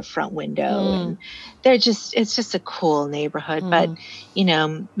emblazoned over their front window, and it's just a cool neighborhood. But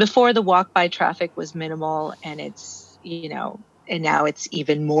before, the walk by traffic was minimal, and it's and now it's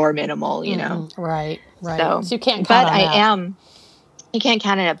even more minimal. Right. So you can't count on that. You can't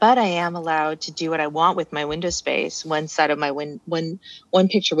count on it, but I am allowed to do what I want with my window space. One side of my one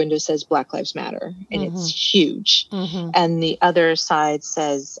picture window says Black Lives Matter, and it's huge. And the other side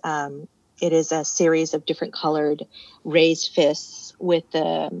says it is a series of different colored raised fists with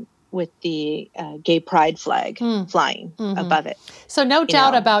the gay pride flag flying above it. So no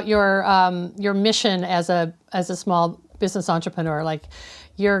doubt about your mission as a small business entrepreneur. Like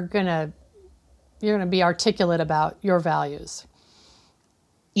you're gonna be articulate about your values.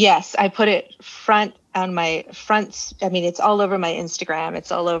 Yes, I put it front on my fronts. I mean, it's all over my Instagram.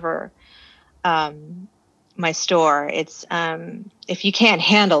 It's all over my store. It's if you can't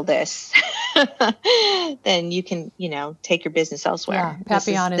handle this, then you can, take your business elsewhere. Yeah,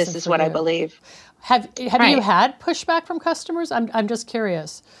 Papillon this is what I believe. Have you had pushback from customers? I'm just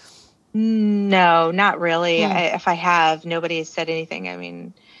curious. No, not really. If I have, nobody has said anything. I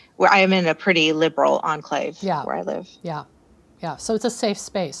mean, I am in a pretty liberal enclave where I live. Yeah, so it's a safe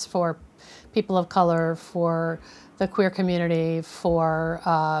space for people of color, for the queer community, for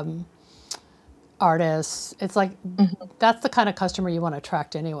artists. It's like that's the kind of customer you want to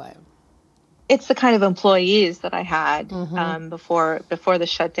attract anyway. It's the kind of employees that I had before the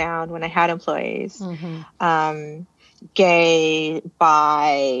shutdown, when I had employees. Gay,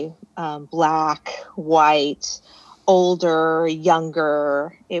 bi, Black, white, older,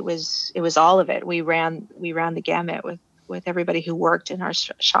 younger. It was all of it. We ran the gamut with everybody who worked in our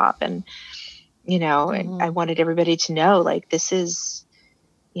shop, and and I wanted everybody to know, like, this is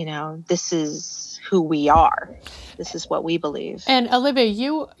who we are. This is what we believe. And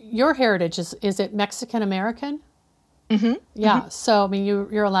Olivia, your heritage is it Mexican American? Yeah. So I mean,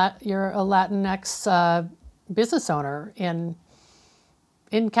 you're a Latinx business owner in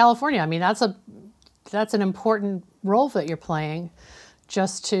California. I mean, that's an important role that you're playing,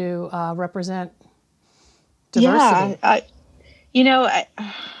 just to represent diversity. Yeah,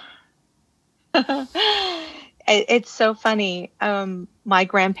 it's so funny. My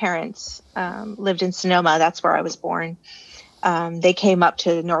grandparents lived in Sonoma. That's where I was born. They came up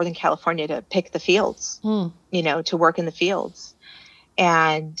to Northern California to pick the fields, to work in the fields.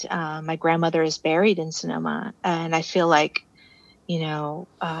 And my grandmother is buried in Sonoma. And I feel like,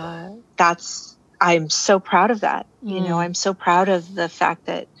 I'm so proud of that. I'm so proud of the fact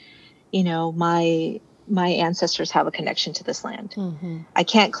that, my ancestors have a connection to this land. I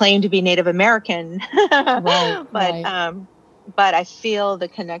can't claim to be Native American, but I feel the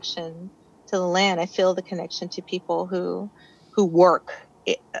connection to the land. I feel the connection to people who work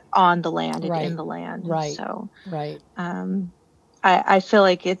on the land and in the land. Right. So, right. I feel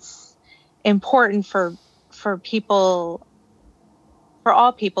like it's important for people, for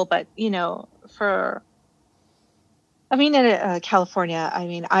all people, but in California,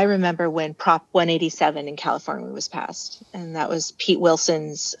 I remember when Prop 187 in California was passed, and that was Pete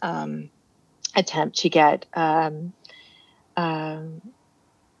Wilson's attempt to get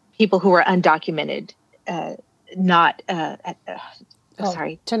people who were undocumented, to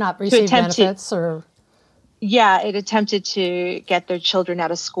not receive benefits or. Yeah, it attempted to get their children out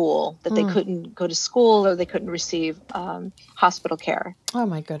of school, that they couldn't go to school or they couldn't receive hospital care. Oh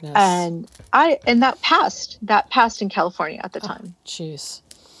my goodness. And that passed in California at the time. Jeez.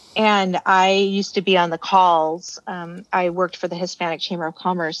 And I used to be on the calls. I worked for the Hispanic Chamber of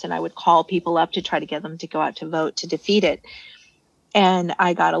Commerce, and I would call people up to try to get them to go out to vote to defeat it. And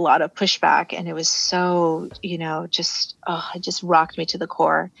I got a lot of pushback, and it was so, it just rocked me to the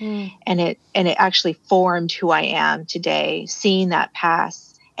core. And it actually formed who I am today, seeing that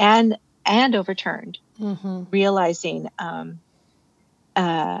pass and overturned, realizing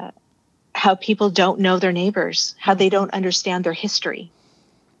how people don't know their neighbors, how they don't understand their history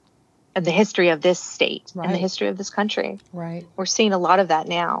and the history of this state and the history of this country. Right. We're seeing a lot of that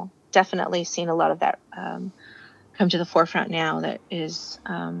now, definitely seeing a lot of that come to the forefront now. That is,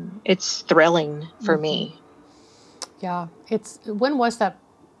 it's thrilling for me. Yeah. When was that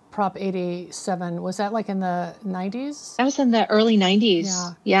Prop 87? Was that like in the 90s? That was in the early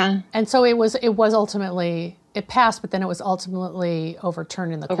 90s. Yeah. And so it was ultimately, it passed, but then it was ultimately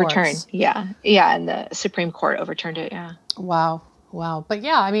overturned in the courts. Yeah. Yeah. And the Supreme Court overturned it. Yeah. Wow. But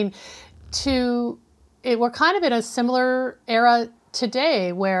yeah, we're kind of in a similar era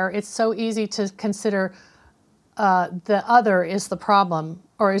today where it's so easy to consider the other is the problem,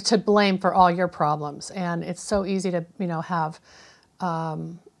 or is to blame for all your problems. And it's so easy to, have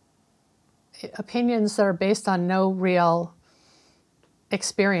opinions that are based on no real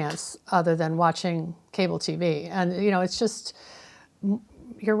experience other than watching cable TV. And, it's just,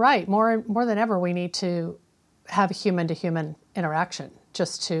 you're right. More than ever, we need to have human-to-human interaction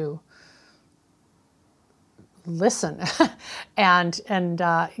just to listen. and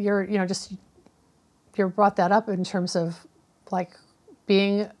you brought that up in terms of like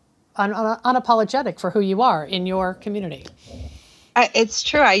being unapologetic for who you are in your community. It's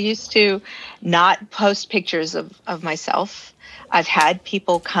true. I used to not post pictures of myself. I've had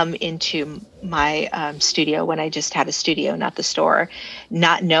people come into my studio when I just had a studio, not the store,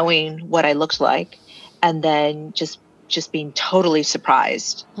 not knowing what I looked like, and then just being totally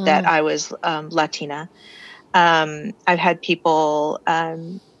surprised that I was Latina. I've had people,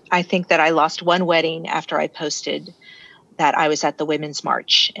 I think that I lost one wedding after I posted that I was at the Women's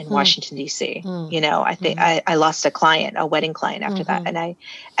March in Washington, D.C. I think I lost a wedding client after that.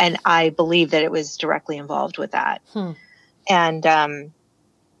 And I believe that it was directly involved with that. And, oh,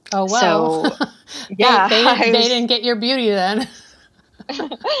 wow. So, yeah. They didn't get your beauty then.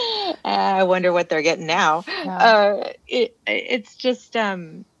 I wonder what they're getting now. Yeah. It's just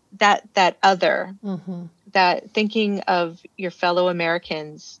that other, that thinking of your fellow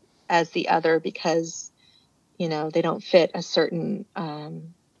Americans as the other because, they don't fit a certain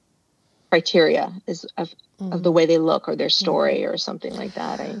criteria of the way they look or their story or something like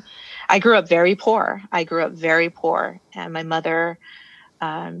that. I grew up very poor. And my mother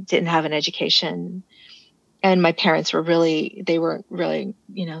didn't have an education. And my parents they weren't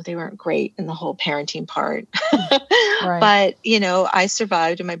great in the whole parenting part. Right. But, I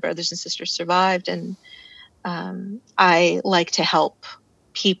survived and my brothers and sisters survived. And I like to help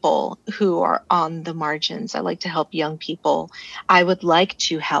people who are on the margins. I like to help young people. I would like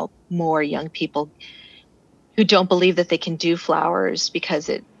to help more young people who don't believe that they can do flowers because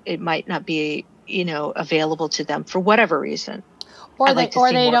it might not be, available to them for whatever reason. Or I'd like to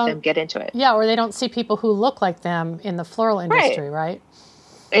see more of them get into it. Yeah, or they don't see people who look like them in the floral industry, right?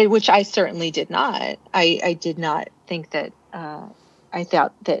 Which I certainly did not. I did not think that, I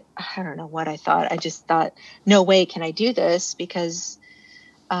thought that, I don't know what I thought. I just thought, no way can I do this because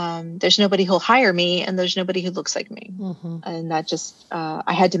there's nobody who'll hire me and there's nobody who looks like me. And that just,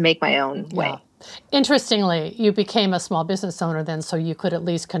 I had to make my own way. Interestingly, you became a small business owner then, so you could at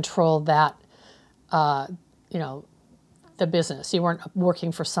least control that, the business. You weren't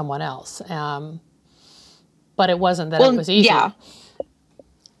working for someone else. But it wasn't that it was easy. Yeah.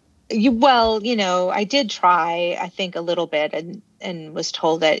 I did try, I think, a little bit and was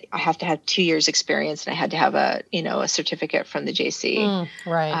told that I have to have 2 years experience and I had to have a certificate from the JC.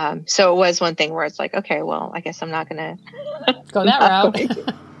 Right. So it was one thing where it's like, okay, well, I guess I'm not going to go that route.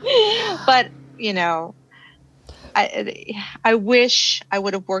 But, I wish I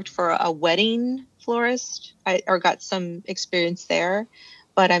would have worked for a wedding florist or got some experience there,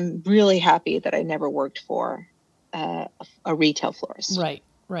 but I'm really happy that I never worked for a retail florist.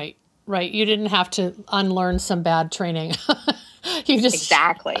 Right. You didn't have to unlearn some bad training.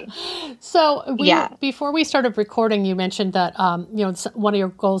 Exactly. So before we started recording, you mentioned that one of your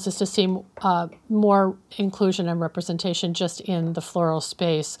goals is to see more inclusion and representation just in the floral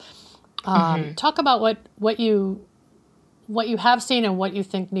space. Talk about what you have seen and what you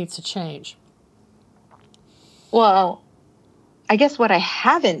think needs to change. Well, I guess what I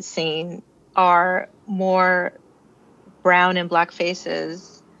haven't seen are more brown and black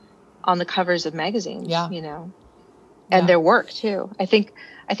faces on the covers of magazines, and their work too. I think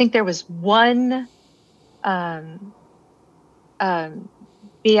there was one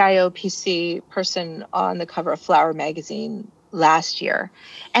BIOPC person on the cover of Flower magazine last year.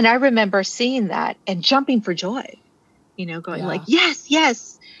 And I remember seeing that and jumping for joy, going like,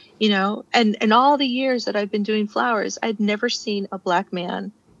 yes, and all the years that I've been doing flowers, I'd never seen a black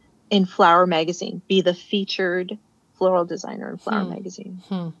man in Flower magazine be the featured floral designer in Flower magazine.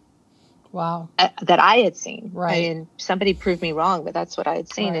 Wow. That I had seen. Right. And somebody proved me wrong, but that's what I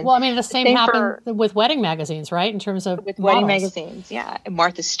had seen. Right. And well, I mean, the same happened with wedding magazines, right? In terms of with models. wedding magazines, yeah. And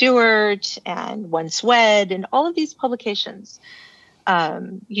Martha Stewart and One Swed and all of these publications.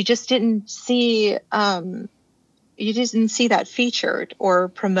 You just didn't see that featured or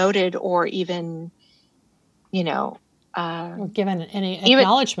promoted or even, or given any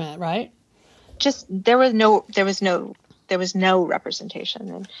acknowledgement, right? Just there was no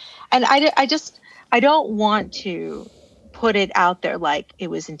representation, and I don't want to put it out there like it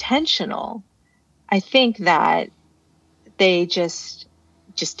was intentional. I think that they just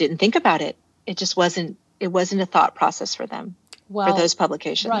didn't think about it. It just wasn't it wasn't a thought process for them, for those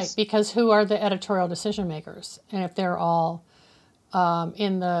publications. Right, because who are the editorial decision makers? And if they're all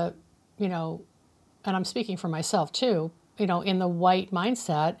in the, and I'm speaking for myself too, in the white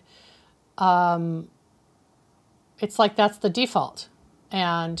mindset, it's like that's the default.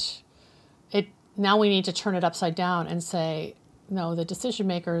 And now we need to turn it upside down and say, no, the decision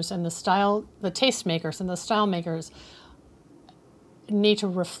makers and the taste makers and the style makers need to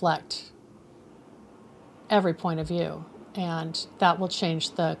reflect every point of view. And that will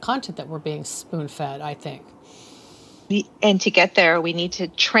change the content that we're being spoon-fed, I think. And to get there, we need to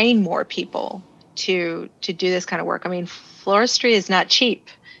train more people to do this kind of work. I mean, floristry is not cheap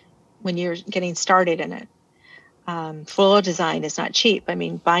when you're getting started in it. Floral design is not cheap. I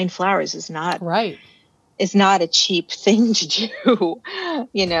mean, buying flowers is not right. Is not a cheap thing to do.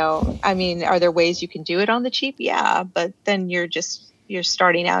 I mean, are there ways you can do it on the cheap? Yeah, but then you're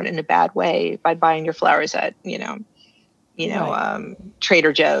starting out in a bad way by buying your flowers at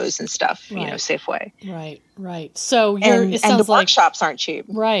Trader Joe's and stuff, right. Safeway. Right. So and the workshops aren't cheap.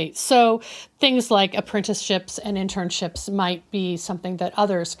 Right. So things like apprenticeships and internships might be something that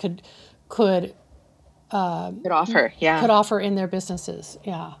others could offer. Yeah. Could offer in their businesses.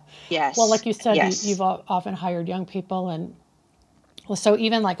 Yeah. Yes. Well, like you said, yes. You've often hired young people, and so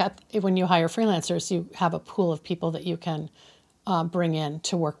even like when you hire freelancers, you have a pool of people that you can bring in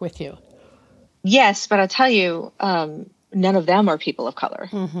to work with you. Yes, but I'll tell you, none of them are people of color.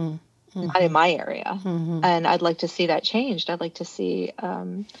 Mm-hmm. Not in my area. Mm-hmm. And I'd like to see that changed. I'd like to see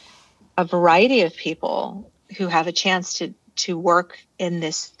a variety of people who have a chance to work in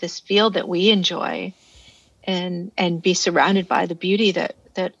this field that we enjoy and be surrounded by the beauty that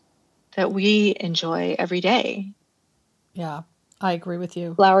we enjoy every day. Yeah, I agree with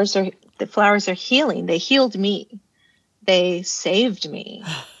you. The flowers are healing. They healed me. They saved me.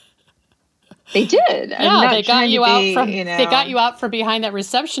 They did. Yeah, they got you they got you out from behind that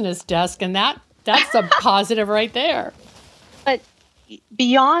receptionist desk, and that's a positive right there. But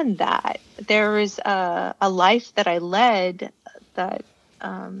beyond that, there was a life that I led that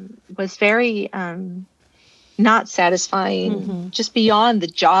was very not satisfying, just beyond the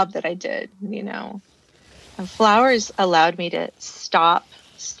job that I did, And flowers allowed me to stop,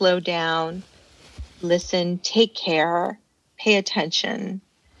 slow down, listen, take care, pay attention.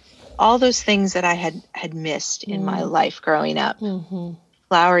 All those things that I had missed in my life growing up. Mm-hmm.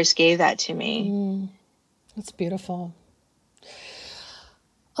 Flowers gave that to me. That's beautiful.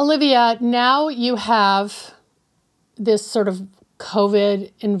 Olivia, now you have this sort of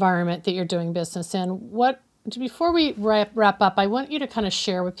COVID environment that you're doing business in. Before we wrap up, I want you to kind of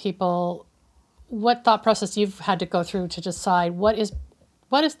share with people what thought process you've had to go through to decide what is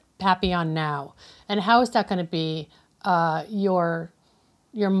Papillon now, and how is that going to be your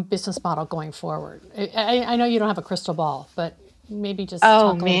business model going forward? I know you don't have a crystal ball, but maybe just talk a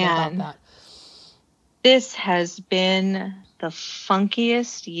little bit about that. This has been the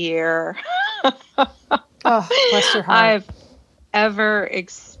funkiest year bless your heart. I've ever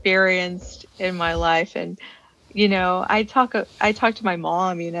experienced in my life. And, I talk to my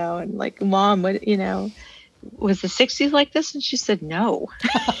mom, and like, Mom, what, was the 60s like this? And she said, no.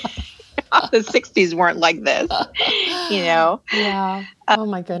 The 60s weren't like this, Yeah. Oh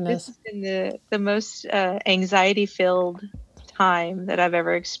my goodness. This has been the most anxiety-filled time that I've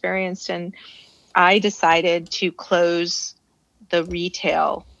ever experienced. And I decided to close the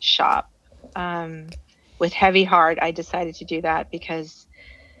retail shop. With heavy heart, I decided to do that because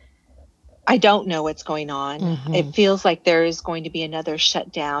I don't know what's going on. Mm-hmm. It feels like there is going to be another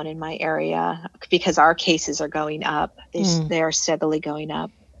shutdown in my area because our cases are going up. They're steadily going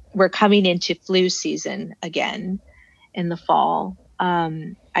up. We're coming into flu season again in the fall.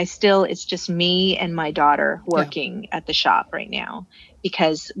 It's just me and my daughter working at the shop right now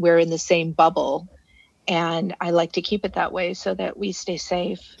because we're in the same bubble, and I like to keep it that way so that we stay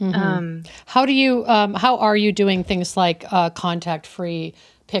safe. Mm-hmm. How are you doing things like contact-free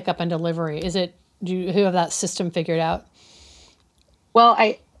pickup and delivery? Do you have that system figured out? Well,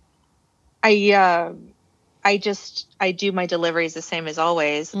 I do my deliveries the same as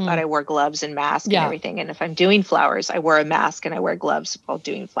always, but I wear gloves and mask and everything. And if I'm doing flowers, I wear a mask and I wear gloves while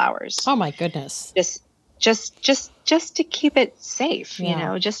doing flowers. Oh my goodness. Just to keep it safe,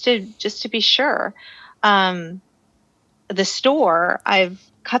 just to be sure. The store, I've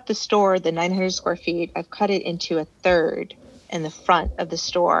cut the 900 square feet. I've cut it into a third in the front of the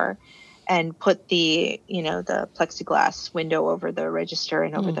store and put the plexiglass window over the register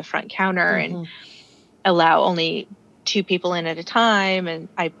and over the front counter and allow only 2 people in at a time. And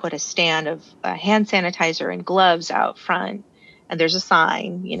I put a stand of hand sanitizer and gloves out front and there's a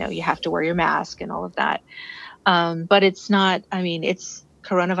sign, you have to wear your mask and all of that. But it's not, it's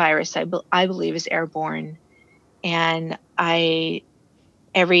coronavirus, I believe, is airborne. And every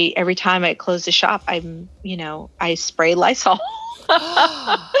time I close the shop, I spray Lysol.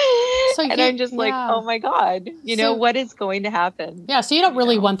 And I'm just like, oh my God, what is going to happen? Yeah. So you don't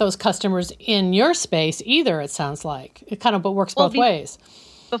really want those customers in your space either, it sounds like. It kind of works both ways.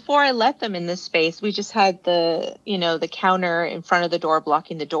 Before I let them in this space, we just had the counter in front of the door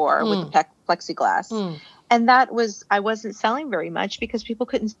blocking the door with the plexiglass. And I wasn't selling very much because people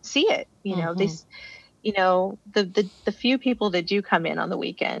couldn't see it. The few people that do come in on the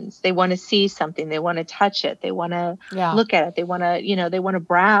weekends, they want to see something, they want to touch it, they want to look at it, they want to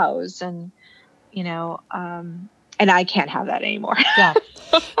browse, and and I can't have that anymore. Yeah.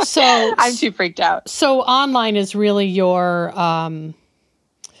 So I'm too freaked out. So online is really your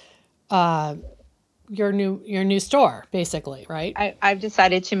new store, basically, right? I've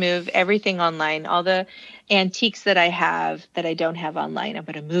decided to move everything online. All the antiques that I have that I don't have online, I'm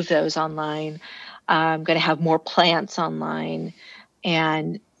going to move those online. I'm going to have more plants online,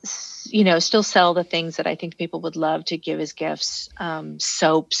 and still sell the things that I think people would love to give as gifts,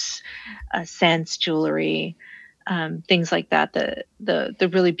 soaps, scents, jewelry, things like that. The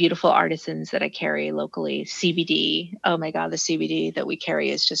really beautiful artisans that I carry locally, CBD. Oh my God, the CBD that we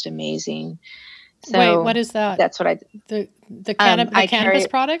carry is just amazing. So wait, what is that? That's what the cannabis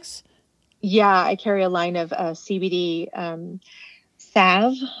products? Yeah, I carry a line of CBD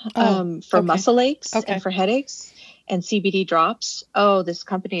salve for muscle aches and for headaches, and CBD drops. Oh, this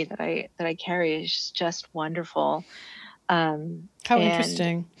company that I carry is just wonderful. How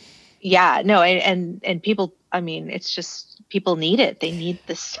interesting. Yeah, no, and people, it's just, people need it. They need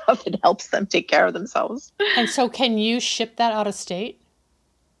the stuff that helps them take care of themselves. And so can you ship that out of state?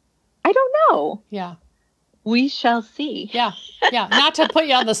 I don't know. Yeah. We shall see. Yeah. Yeah. Not to put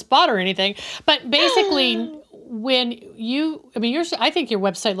you on the spot or anything, but basically when I think your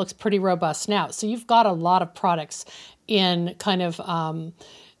website looks pretty robust now. So you've got a lot of products in kind of,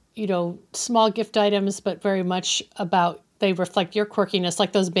 small gift items, but very much they reflect your quirkiness,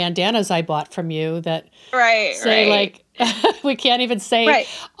 like those bandanas I bought from you that say like, we can't even say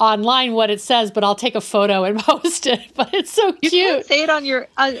online what it says, but I'll take a photo and post it. But it's so cute. You can't say it on your,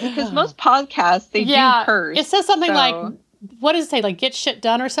 because most podcasts, they do curse. It says something like, what does it say? Like, get shit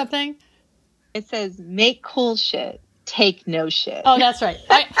done or something? It says, make cool shit, take no shit. Oh, that's right.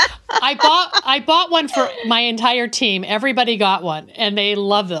 I bought one for my entire team. Everybody got one, and they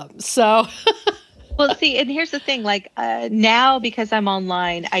love them. So... Well, see, and here's the thing, like now, because I'm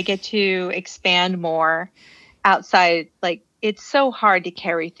online, I get to expand more outside. Like, it's so hard to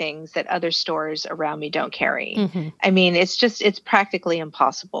carry things that other stores around me don't carry. Mm-hmm. It's practically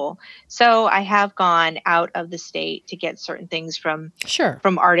impossible. So I have gone out of the state to get certain things from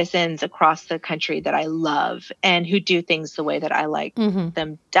artisans across the country that I love and who do things the way that I like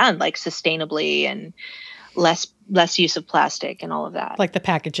them done, like sustainably and less use of plastic and all of that. Like the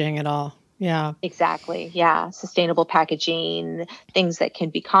packaging and all. Yeah, exactly. Yeah. Sustainable packaging, things that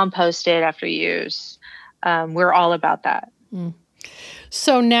can be composted after use. We're all about that. Mm.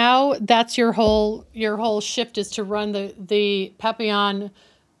 So now that's your whole shift is to run the Papillon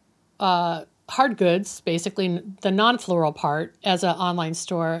hard goods, basically the non-floral part, as an online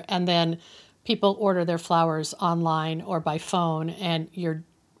store, and then people order their flowers online or by phone, and you're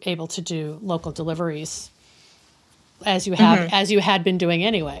able to do local deliveries as you had been doing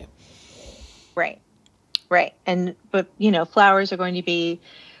anyway. Right. But flowers are going to be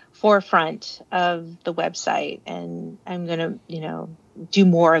forefront of the website, and I'm going to, do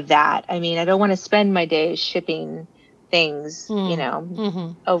more of that. I don't want to spend my days shipping things,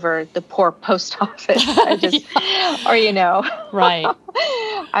 over the poor post office. Right.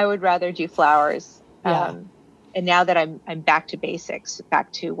 I would rather do flowers. Yeah. And now that I'm back to basics,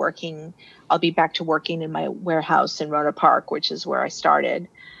 I'll be back to working in my warehouse in Rona Park, which is where I started.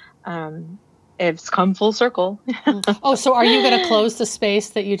 It's come full circle. Oh, so are you going to close the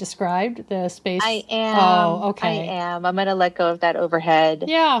space that you described? The space? I am. Oh, okay. I am. I'm going to let go of that overhead.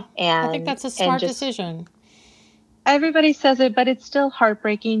 Yeah. I think that's a smart decision. Everybody says it, but it's still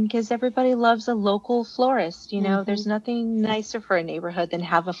heartbreaking because everybody loves a local florist. There's nothing nicer for a neighborhood than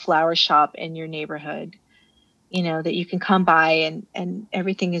have a flower shop in your neighborhood, that you can come by and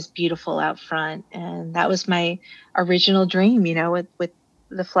everything is beautiful out front. And that was my original dream, with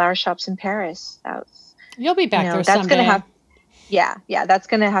the flower shops in Paris. You'll be back there someday. That's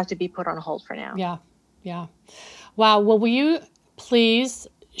going to have to be put on hold for now. Yeah. Wow. Well, will you please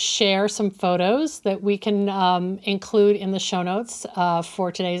share some photos that we can include in the show notes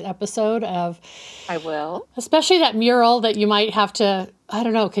for today's episode of... I will. Especially that mural that you might have to, I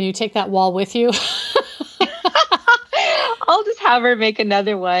don't know, can you take that wall with you? I'll just have her make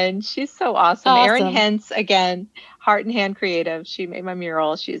another one. She's so awesome. Erin Hentz, again, Heart and Hand Creative. She made my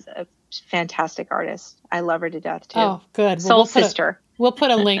mural. She's a fantastic artist. I love her to death, too. Oh, good. Soul sister. We'll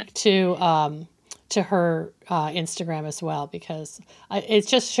put a link to her Instagram as well, because it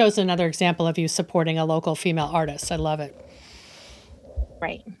just shows another example of you supporting a local female artist. I love it.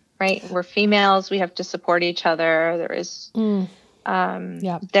 Right. We're females. We have to support each other. There is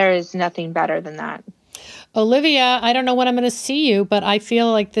nothing better than that. Olivia, I don't know when I'm going to see you, but I feel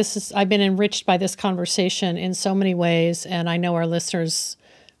like I've been enriched by this conversation in so many ways. And I know our listeners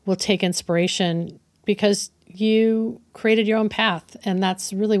will take inspiration because you created your own path. And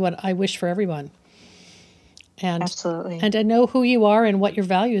that's really what I wish for everyone. And, absolutely. And to know who you are and what your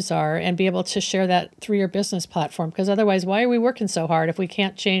values are and be able to share that through your business platform. Because otherwise, why are we working so hard if we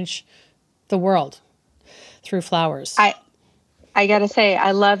can't change the world through flowers? I got to say,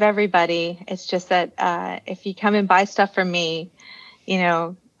 I love everybody. It's just that if you come and buy stuff from me,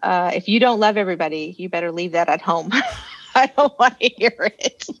 if you don't love everybody, you better leave that at home. I don't want to hear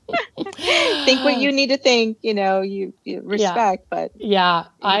it. Think what you need to think, you respect, but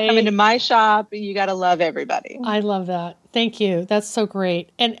come into my shop, you got to love everybody. I love that. Thank you. That's so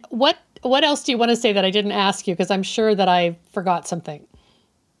great. And what else do you want to say that I didn't ask you? Because I'm sure that I forgot something.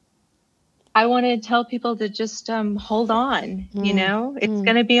 I want to tell people to just hold on, it's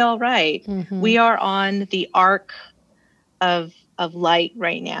going to be all right. Mm-hmm. We are on the arc of light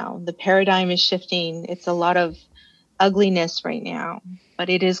right now. The paradigm is shifting. It's a lot of ugliness right now, but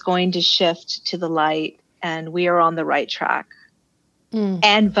it is going to shift to the light, and we are on the right track.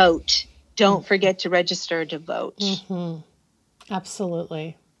 And vote. Don't forget to register to vote. Mm-hmm.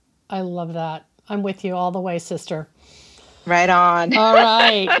 Absolutely. I love that. I'm with you all the way, sister. Right on. All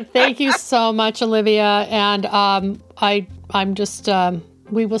right. Thank you so much, Olivia. And I'm just,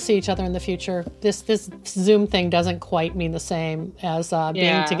 we will see each other in the future. This Zoom thing doesn't quite mean the same as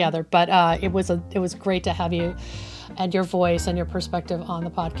being together, but it was great to have you and your voice and your perspective on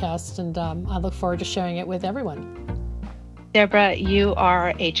the podcast. And I look forward to sharing it with everyone. Deborah, you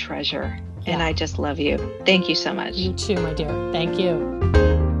are a treasure, and I just love you. Thank you so much. You too, my dear. Thank you.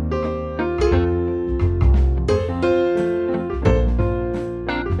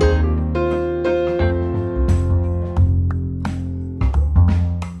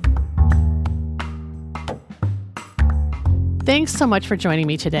 Thanks so much for joining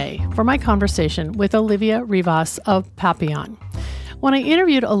me today for my conversation with Olivia Rivas of Papillon. When I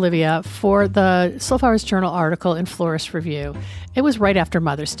interviewed Olivia for the Slow Flowers Journal article in Florist Review, it was right after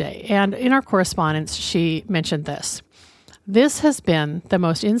Mother's Day, and in our correspondence, she mentioned this. This has been the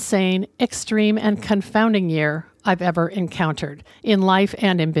most insane, extreme, and confounding year I've ever encountered in life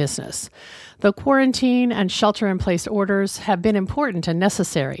and in business. The quarantine and shelter-in-place orders have been important and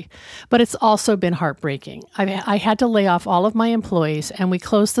necessary, but it's also been heartbreaking. I had to lay off all of my employees, and we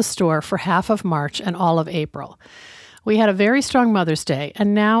closed the store for half of March and all of April. We had a very strong Mother's Day,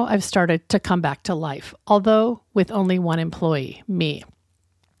 and now I've started to come back to life, although with only one employee, me.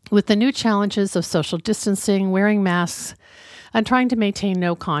 With the new challenges of social distancing, wearing masks, and trying to maintain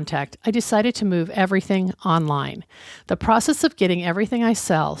no contact, I decided to move everything online. The process of getting everything I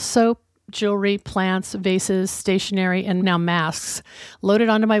sell, soap, jewelry, plants, vases, stationery, and now masks loaded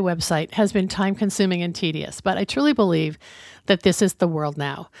onto my website has been time-consuming and tedious, but I truly believe that this is the world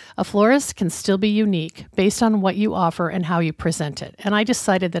now. A florist can still be unique based on what you offer and how you present it. And I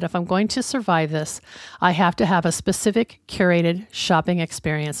decided that if I'm going to survive this, I have to have a specific curated shopping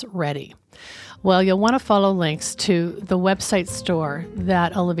experience ready. Well, you'll want to follow links to the website store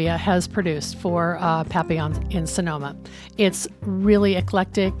that Olivia has produced for Papillon in Sonoma. It's really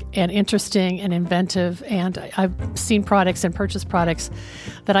eclectic and interesting and inventive, and I've seen products and purchased products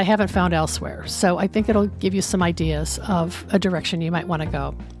that I haven't found elsewhere. So I think it'll give you some ideas of a direction you might want to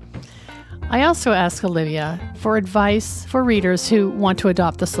go. I also asked Olivia for advice for readers who want to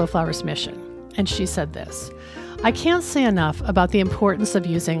adopt the Slow Flowers mission, and she said this. I can't say enough about the importance of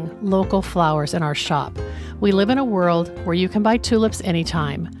using local flowers in our shop. We live in a world where you can buy tulips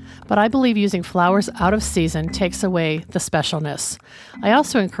anytime, but I believe using flowers out of season takes away the specialness. I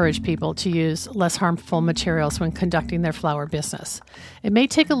also encourage people to use less harmful materials when conducting their flower business. It may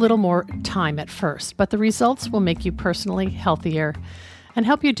take a little more time at first, but the results will make you personally healthier and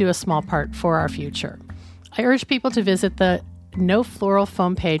help you do a small part for our future. I urge people to visit the No Floral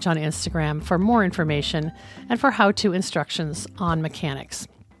Foam page on Instagram for more information and for how-to instructions on mechanics.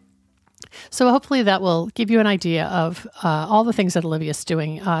 So hopefully that will give you an idea of all the things that Olivia's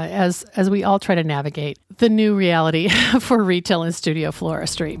doing as we all try to navigate the new reality for retail and studio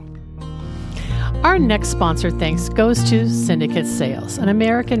floristry. Our next sponsored thanks goes to Syndicate Sales, an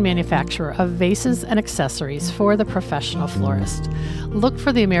American manufacturer of vases and accessories for the professional florist. Look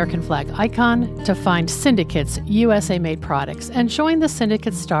for the American flag icon to find Syndicate's USA-made products and join the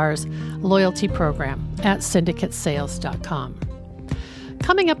Syndicate Stars loyalty program at syndicatesales.com.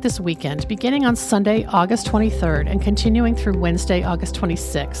 Coming up this weekend, beginning on Sunday, August 23rd, and continuing through Wednesday, August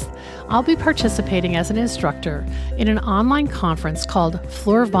 26th, I'll be participating as an instructor in an online conference called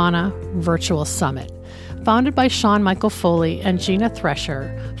Florvana Virtual Summit. Founded by Sean Michael Foley and Gina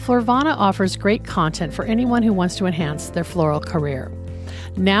Thresher, Florvana offers great content for anyone who wants to enhance their floral career.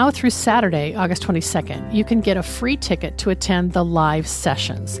 Now through Saturday, August 22nd, you can get a free ticket to attend the live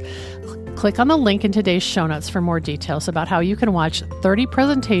sessions. Click on the link in today's show notes for more details about how you can watch 30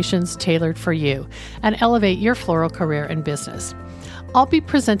 presentations tailored for you and elevate your floral career and business. I'll be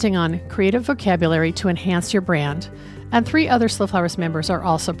presenting on creative vocabulary to enhance your brand, and 3 other Slow Flowers members are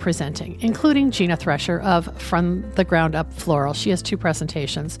also presenting, including Gina Thresher of From the Ground Up Floral. She has 2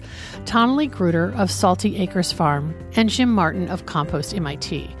 presentations, Tonley Gruder of Salty Acres Farm, and Jim Martin of Compost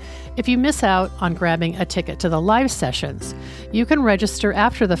MIT. If you miss out on grabbing a ticket to the live sessions, you can register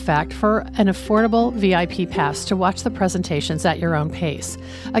after the fact for an affordable VIP pass to watch the presentations at your own pace.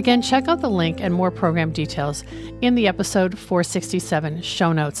 Again, check out the link and more program details in the episode 467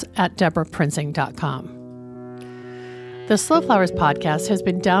 show notes at deborahprinzing.com. The Slow Flowers podcast has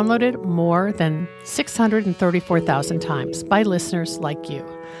been downloaded more than 634,000 times by listeners like you.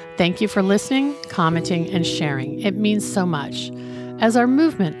 Thank you for listening, commenting, and sharing. It means so much. As our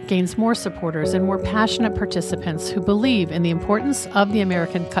movement gains more supporters and more passionate participants who believe in the importance of the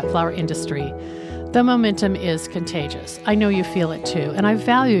American cut flower industry, the momentum is contagious. I know you feel it too, and I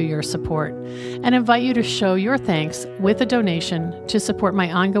value your support and invite you to show your thanks with a donation to support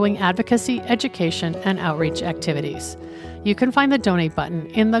my ongoing advocacy, education, and outreach activities. You can find the donate button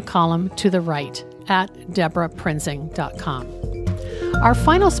in the column to the right at deborahprinzing.com. Our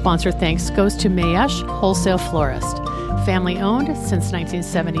final sponsor thanks goes to Mayesh Wholesale Florist. Family owned since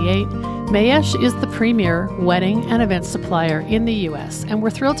 1978, Mayesh is the premier wedding and event supplier in the U.S., and we're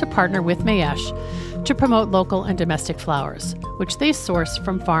thrilled to partner with Mayesh to promote local and domestic flowers, which they source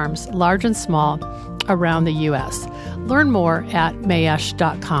from farms large and small around the U.S. Learn more at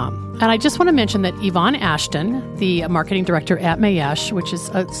mayesh.com. And I just want to mention that Yvonne Ashton, the marketing director at Mayesh, which is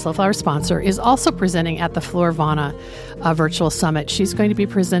a Slow Flower sponsor, is also presenting at the Florvana Virtual Summit. She's going to be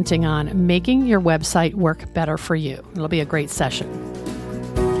presenting on making your website work better for you. It'll be a great session.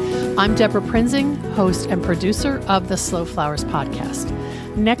 I'm Deborah Prinzing, host and producer of the Slow Flowers podcast.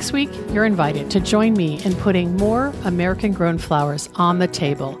 Next week, you're invited to join me in putting more American-grown flowers on the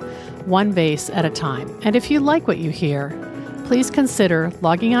table, one vase at a time. And if you like what you hear, please consider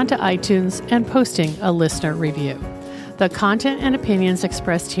logging onto iTunes and posting a listener review. The content and opinions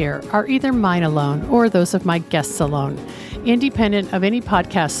expressed here are either mine alone or those of my guests alone, independent of any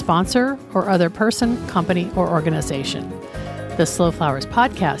podcast sponsor or other person, company, or organization. The Slow Flowers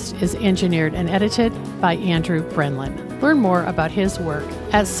podcast is engineered and edited by Andrew Brenlin. Learn more about his work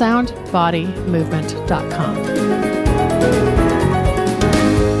at soundbodymovement.com.